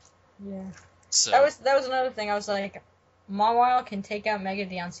 Yeah. So That was another thing. I was like, Mawile can take out Mega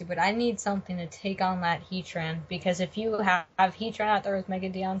Deontay, but I need something to take on that Heatran, because if you have Heatran out there with Mega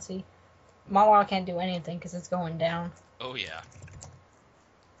Deontay, Mawile can't do anything because it's going down. oh yeah.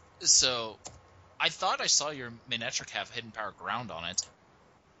 So I thought I saw your Manectric have Hidden Power Ground on it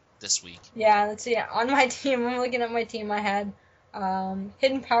this week. Yeah, let's see. On my team, I'm looking at my team. I had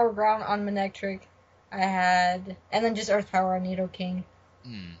Hidden Power Ground on Manectric. I had, and then just Earth Power on Nidoking.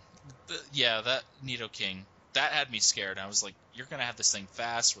 Yeah, that Nidoking, that had me scared. I was like, you're going to have this thing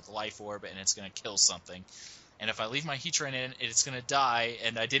fast with Life Orb, and it's going to kill something. And if I leave my Heatran in, it's going to die,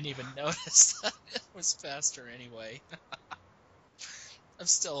 and I didn't even notice that it was faster anyway. I'm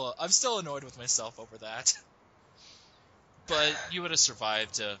still annoyed with myself over that. But you would have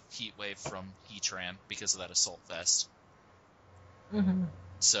survived a Heat Wave from Heatran because of that Assault Vest. Mm-hmm.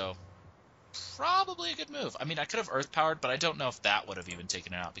 So, probably a good move. I mean, I could have Earth Powered, but I don't know if that would have even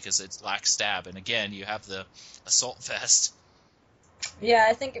taken it out because it lacks stab. And again, you have the Assault Vest. Yeah,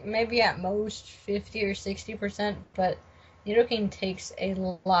 I think maybe at most 50 or 60%, but Nidoking takes a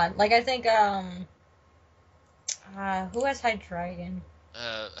lot. Like, I think, who has Hydreigon?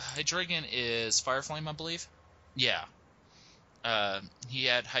 Hydreigon is Fire Flame, I believe. Yeah. He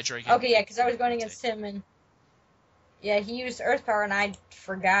had Hydreigon. Okay, yeah, because I was going against him, and yeah, he used Earth Power, and I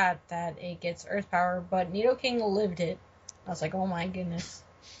forgot that it gets Earth Power, but Nidoking lived it. I was like, oh my goodness.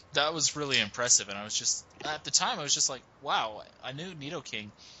 That was really impressive, and I was just, at the time, I was just like, wow, I knew Nidoking.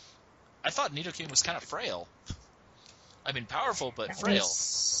 I thought Nidoking was kind of frail. I mean, powerful, but frail.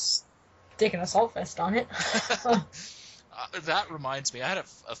 Stick an Assault Vest on it. That reminds me, I had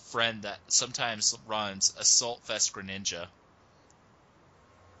a friend that sometimes runs Assault Vest Greninja,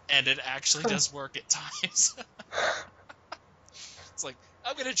 and it actually does work at times. It's like,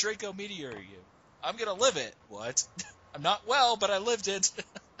 I'm going to Draco Meteor you. I'm going to live it. What? I'm not well, but I lived it.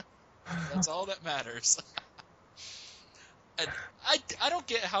 That's all that matters. And I don't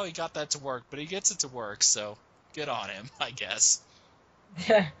get how he got that to work, but he gets it to work, so good on him, I guess.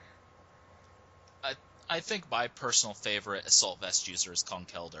 Yeah. I think my personal favorite Assault Vest user is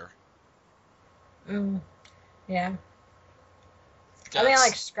Conkeldurr. Yeah. I mean, I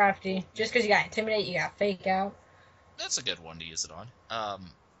like Scrafty. Just because you got Intimidate, you got Fake Out. That's a good one to use it on.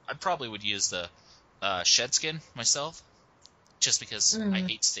 I probably would use the Shed Skin myself, just because I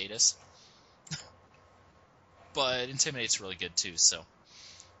hate status. But Intimidate's really good too, so.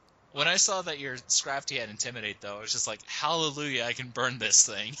 When I saw that your Scrafty had Intimidate, though, I was just like, hallelujah, I can burn this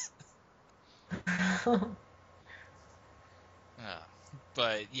thing.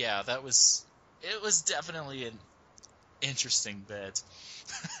 But yeah, it was definitely an interesting bit.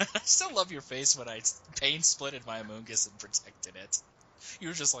 I still love your face when I pain splitted my Amoonguss and protected it. You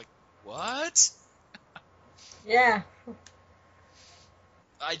were just like, what? Yeah.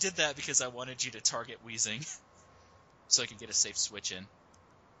 I did that because I wanted you to target Weezing, so I could get a safe switch in.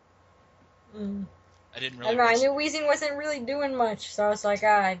 I didn't really. I knew Weezing wasn't really doing much, so I was like,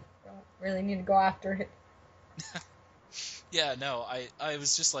 I don't really need to go after it. Yeah, no, I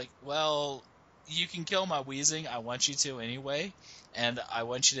was just like, well, you can kill my Weezing, I want you to anyway, and I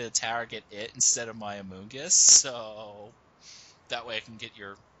want you to target it instead of my Amoonguss, so that way I can get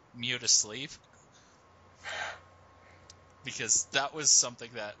your Mew to sleep. Because that was something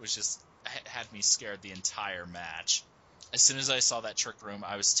that was just had me scared the entire match. As soon as I saw that Trick Room,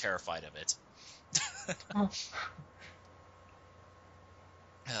 I was terrified of it.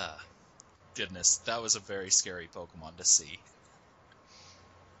 goodness, that was a very scary Pokemon to see.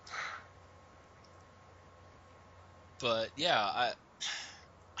 But yeah,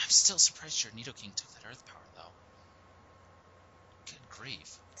 I'm still surprised your Nidoking took that Earth Power though. Good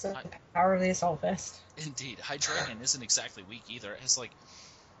grief. It's the power of the Assault Vest. Indeed, Hydreigon isn't exactly weak either. It has like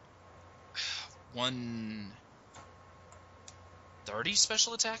 130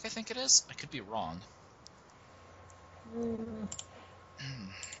 special attack, I think it is. I could be wrong. Mm.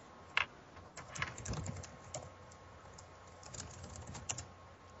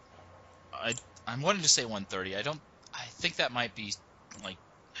 I'm wanting to say 130. I think that might be like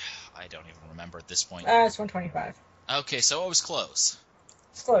I don't even remember at this point. It's 125. Okay, so I was close.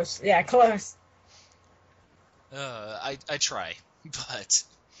 It's close. Yeah, close. I try, but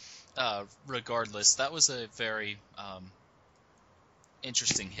regardless, that was a very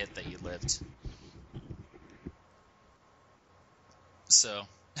interesting hit that you lived. So,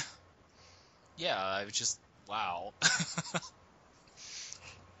 yeah, I was just wow.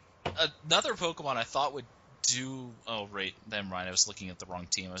 Another Pokemon I thought would do. Oh, right, then Ryan, I was looking at the wrong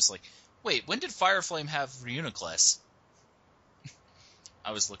team. I was like, wait, when did Fire Flame have Reuniclus?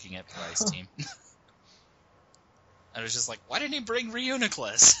 I was looking at Bry's team. I was just like, why didn't he bring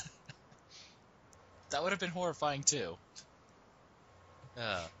Reuniclus? That would have been horrifying too.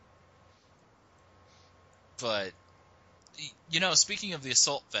 But, you know, speaking of the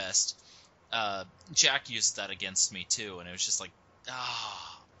Assault Vest, Jack used that against me too, and it was just like,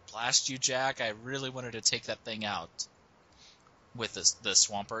 blast you, Jack. I really wanted to take that thing out with the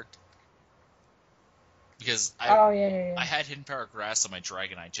Swampert. Because I had Hidden Power Grass on my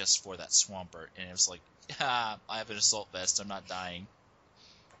Dragonite just for that Swampert, and it was like, I have an Assault Vest, I'm not dying.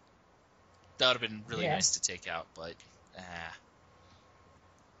 That would have been really nice to take out, but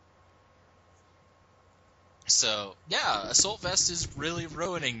So, yeah, Assault Vest is really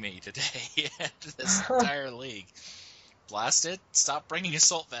ruining me today and this entire league. Blast it, stop bringing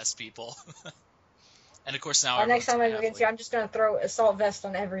Assault Vest, people. And of course now next time I go against you, I'm just going to throw Assault Vest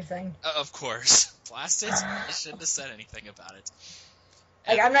on everything. Of course. Blast it? I shouldn't have said anything about it.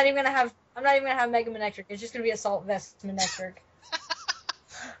 Like, I'm not even gonna have Mega Manectric. It's just gonna be Assault Vest Manectric.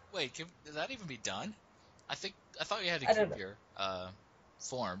 Wait, can that even be done? I thought you had to keep your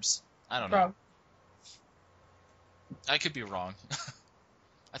forms. I don't know. I could be wrong.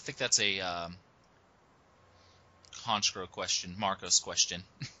 I think that's a Honchkrow question, Marcos question.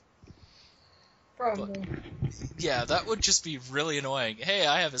 Probably. But, yeah, that would just be really annoying. Hey,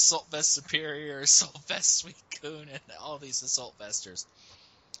 I have Assault Vest Superior, Assault Vest Suicune, and all these Assault Vesters.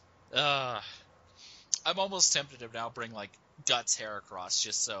 I'm almost tempted to now bring, like, Guts Heracross,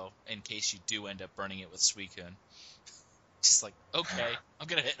 just so, in case you do end up burning it with Suicune. Just like, okay, I'm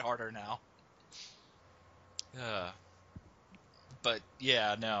gonna hit harder now. But,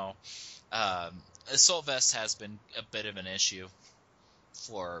 yeah, no. Assault Vest has been a bit of an issue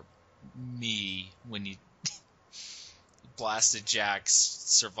for me when you blasted Jax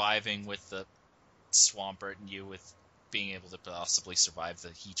surviving with the Swampert and you with being able to possibly survive the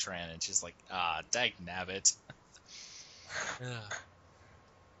Heatran. It's just like, dagnabbit.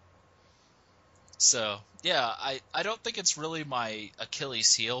 So, yeah, I don't think it's really my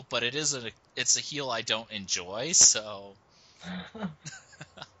Achilles heel, but it's a heel I don't enjoy, so...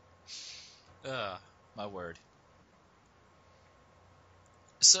 my word.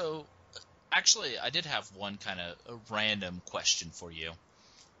 So, actually, I did have one kind of a random question for you.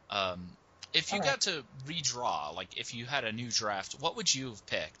 If you got to redraw, like, if you had a new draft, what would you have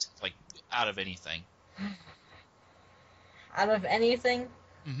picked, like, out of anything? Out of anything?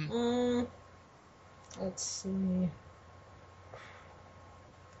 Mm-hmm. Let's see.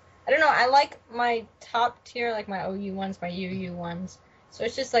 I don't know, I like my top tier, like my OU ones, my UU ones. So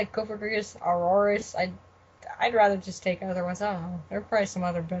it's just like Cofagrigus, Aurorus. I'd rather just take other ones. I don't know. There are probably some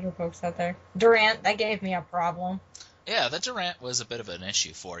other better folks out there. Durant, that gave me a problem. Yeah, the Durant was a bit of an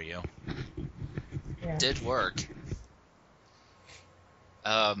issue for you. Yeah. Did work.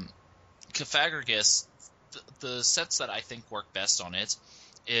 Cofagrigus, the sets that I think work best on it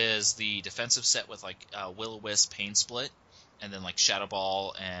is the defensive set with like Will-O-Wisp, Pain Split, and then like Shadow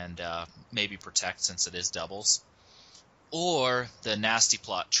Ball and maybe Protect since it is doubles. Or the Nasty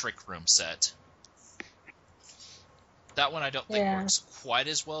Plot Trick Room set. That one I don't think works quite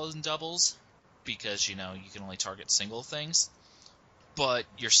as well in doubles because, you know, you can only target single things. But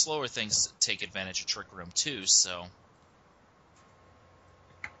your slower things take advantage of Trick Room too, so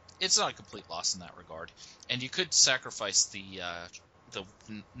it's not a complete loss in that regard. And you could sacrifice the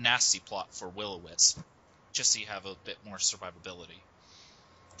Nasty Plot for Will-O-Wisp just so you have a bit more survivability.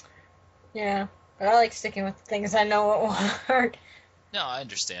 Yeah, but I like sticking with things I know it will hurt. No, I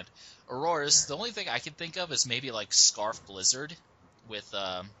understand. Auroras, the only thing I can think of is maybe like Scarf Blizzard with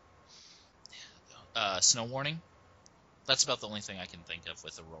snow warning. That's about the only thing I can think of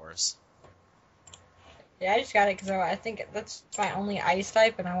with Auroras. Yeah, I just got it because I think that's my only ice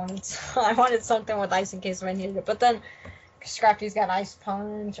type, and I wanted I wanted something with ice in case I needed it. But then Scrafty's got Ice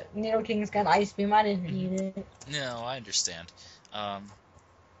Punch, Needle King's got Ice Beam. I didn't Hmm. need it. No, I understand. Um,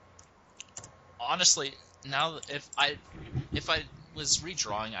 Honestly, now if I was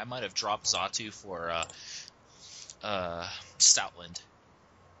redrawing, I might have dropped Zatu for Stoutland,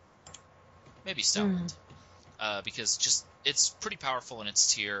 maybe Mm. Stoutland, because just it's pretty powerful in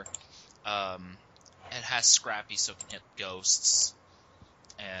its tier. Um, it has Scrappy, so it can hit ghosts,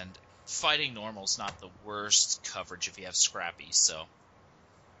 and fighting normal's not the worst coverage if you have Scrappy. So,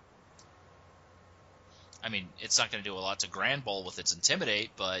 I mean, it's not going to do a lot to Grand Bowl with its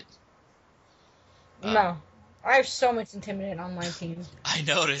Intimidate, but um, No, I have so much Intimidate on my team. I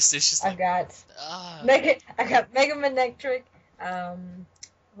noticed it's just I've like, got uh, I got Mega Manectric.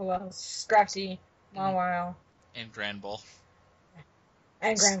 Who else? Scrafty, mm, Mawile, and Grand Bowl.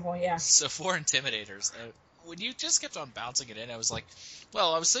 and Granville. Yeah. So for Intimidators, when you just kept on bouncing it in, I was like,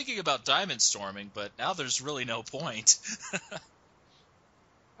 well, I was thinking about Diamond Storming, but now there's really no point.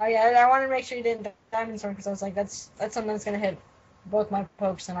 Oh yeah, I wanted to make sure you didn't Diamond Storm because I was like, that's something that's gonna hit both my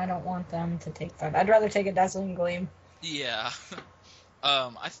pokes, and I don't want them to take that. I'd rather take a Dazzling Gleam. Yeah.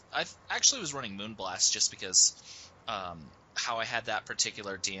 I actually was running Moonblast just because how I had that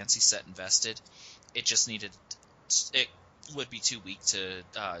particular Dancy set invested. It just needed it would be too weak to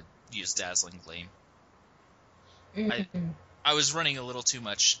use Dazzling Gleam. I Mm. I was running a little too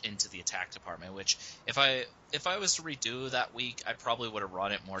much into the attack department, which if I was to redo that week, I probably would have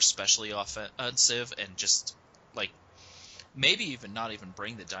run it more specially offensive and just like maybe even not even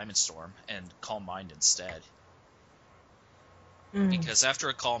bring the Diamond Storm and Calm Mind instead. Mm. Because after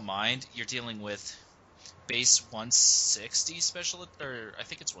a Calm Mind, you're dealing with base 160 special, or I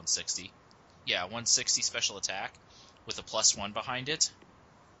think it's 160. Yeah, 160 special attack with a +1 behind it.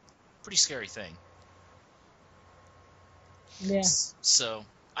 Pretty scary thing. Yeah. So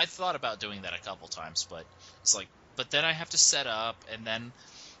I thought about doing that a couple times, but it's like, but then I have to set up, and then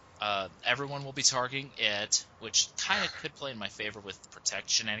everyone will be targeting it, which kind of could play in my favor with protect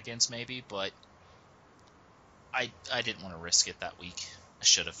shenanigans, maybe, but I didn't want to risk it that week. I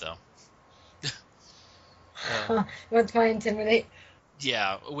should have though. Uh, What's my Intimidate?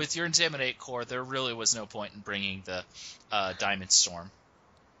 yeah, with your Intimidate core, there really was no point in bringing the Diamond Storm.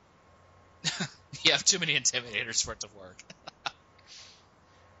 You have too many Intimidators for it to work.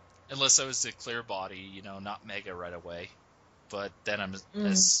 Unless I was to clear body, not Mega right away. But then I'm Mm.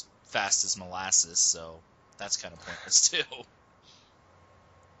 as fast as molasses, so that's kind of pointless too.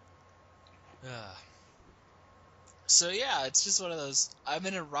 Uh, so yeah, it's just one of those. I'm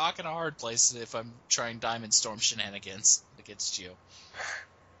in a rock and a hard place if I'm trying Diamond Storm shenanigans against you.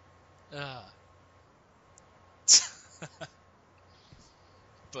 Uh,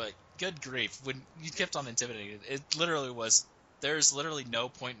 but good grief, when you kept on intimidating, it literally was. There's literally no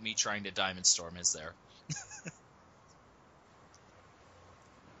point in me trying to Diamond Storm, is there?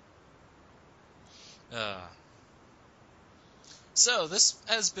 Uh, so this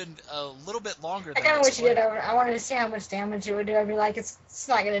has been a little bit longer I than I kind of wish you did. explained. I wanted to see how much damage it would do. I'd be like, it's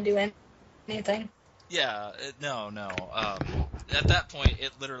not gonna do anything. Yeah, no, no. At that point,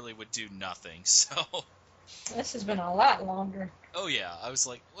 it literally would do nothing. So, This has been a lot longer. oh yeah, I was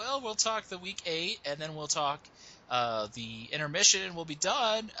like, well, we'll talk the week 8, and then we'll talk the intermission, and we'll be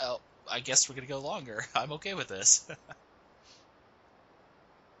done. Oh, I guess we're gonna go longer. I'm okay with this.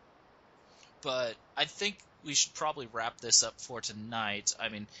 But I think we should probably wrap this up for tonight. I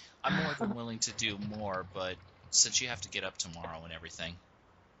mean, I'm more than willing to do more, but since you have to get up tomorrow and everything,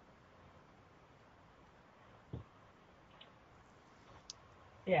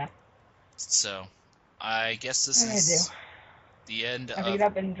 Yeah, so I guess this I do. is the end I have to get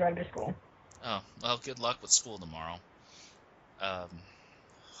of. up and drive to school. Oh, well, good luck with school tomorrow. Um,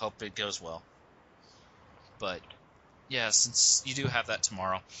 Hope it goes well. But yeah, since you do have that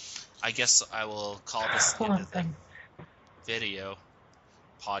tomorrow, I guess I will call this the end One of the thing. video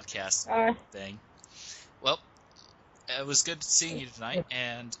podcast Uh, thing. Well, it was good seeing you tonight,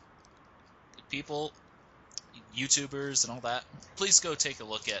 and people, YouTubers, and all that. Please go take a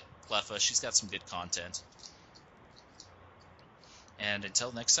look at Cleffa. She's got some good content. And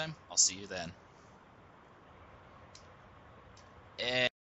until next time, I'll see you then. And